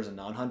between hunters and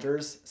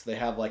non-hunters. So they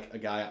have like a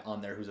guy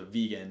on there who's a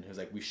vegan who's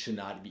like, we should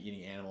not be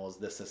eating animals,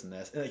 this, and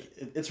this. And like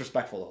it's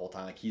respectful the whole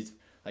time. Like he's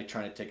like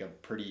trying to take a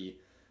pretty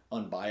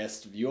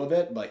unbiased view of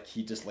it, but like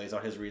he just lays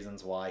out his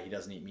reasons why he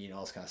doesn't eat meat and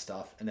all this kind of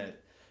stuff. And then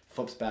it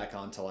flips back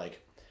onto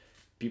like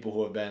people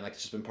who have been like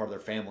just been part of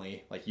their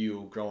family, like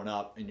you growing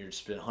up and you've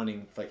just been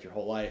hunting for like your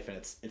whole life. And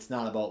it's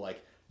not about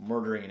like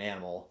murdering an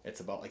animal.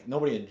 It's about like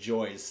nobody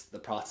enjoys the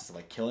process of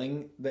like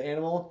killing the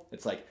animal.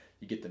 It's like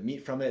you get the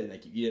meat from it and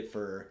like you eat it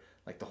for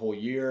like the whole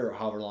year or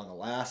however long it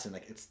lasts, and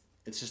like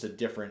it's just a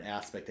different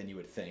aspect than you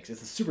would think. So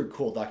it's a super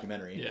cool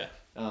documentary.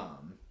 Yeah.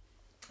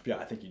 Yeah,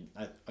 I think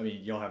I mean,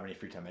 you don't have any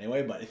free time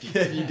anyway, but if you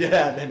did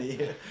have any,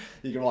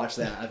 you can watch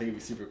that. I think it'd be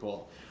super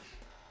cool.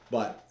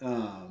 But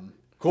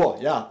cool.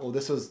 Yeah. Well,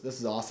 this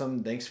is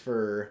awesome. Thanks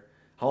for.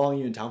 How long are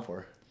you in town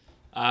for?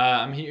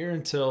 I'm here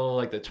until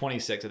like the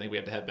 26th. I think we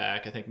have to head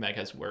back. I think Meg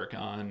has work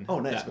on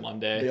that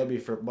Monday. They'll be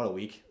for about a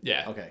week.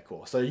 Yeah. Okay,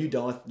 cool. So are you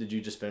done with? Did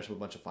you just finish with a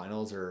bunch of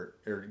finals, or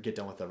get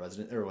done with the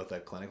resident or with the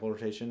clinical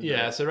rotation?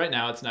 Yeah. So right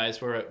now it's nice.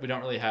 We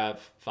don't really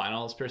have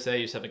finals per se.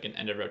 You just have like an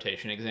end of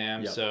rotation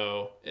exam. Yep.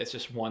 So it's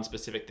just one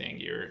specific thing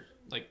you're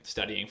like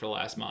studying for the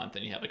last month,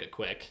 and you have like a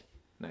quick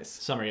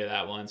summary of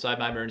that one. So I have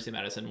my emergency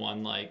medicine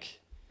one like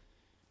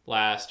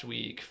last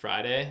week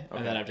Friday,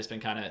 and then I've just been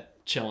kind of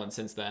chilling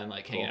since then,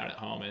 like hanging out at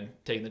home and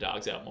taking the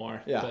dogs out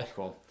more. Yeah,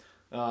 cool.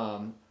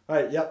 All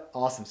right, yep,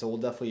 awesome. So we'll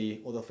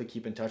definitely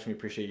keep in touch. We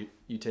appreciate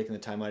you taking the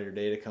time out of your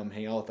day to come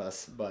hang out with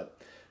us. But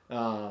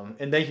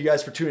and thank you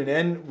guys for tuning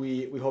in.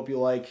 We hope you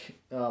like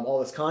all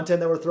this content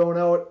that we're throwing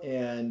out,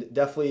 and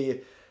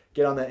definitely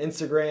get on that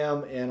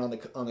Instagram and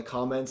on the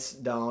comments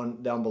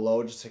down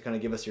below just to kind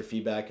of give us your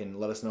feedback and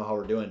let us know how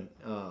we're doing.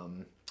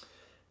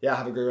 Yeah,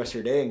 have a great rest of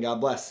your day and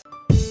God bless.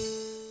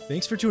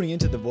 Thanks for tuning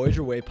into the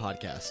Voyager Way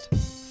podcast.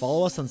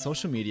 Follow us on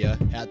social media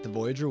at The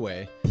Voyager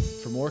Way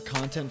for more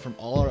content from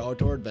all our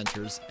outdoor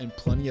adventures and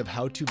plenty of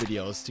how-to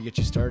videos to get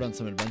you started on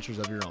some adventures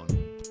of your own.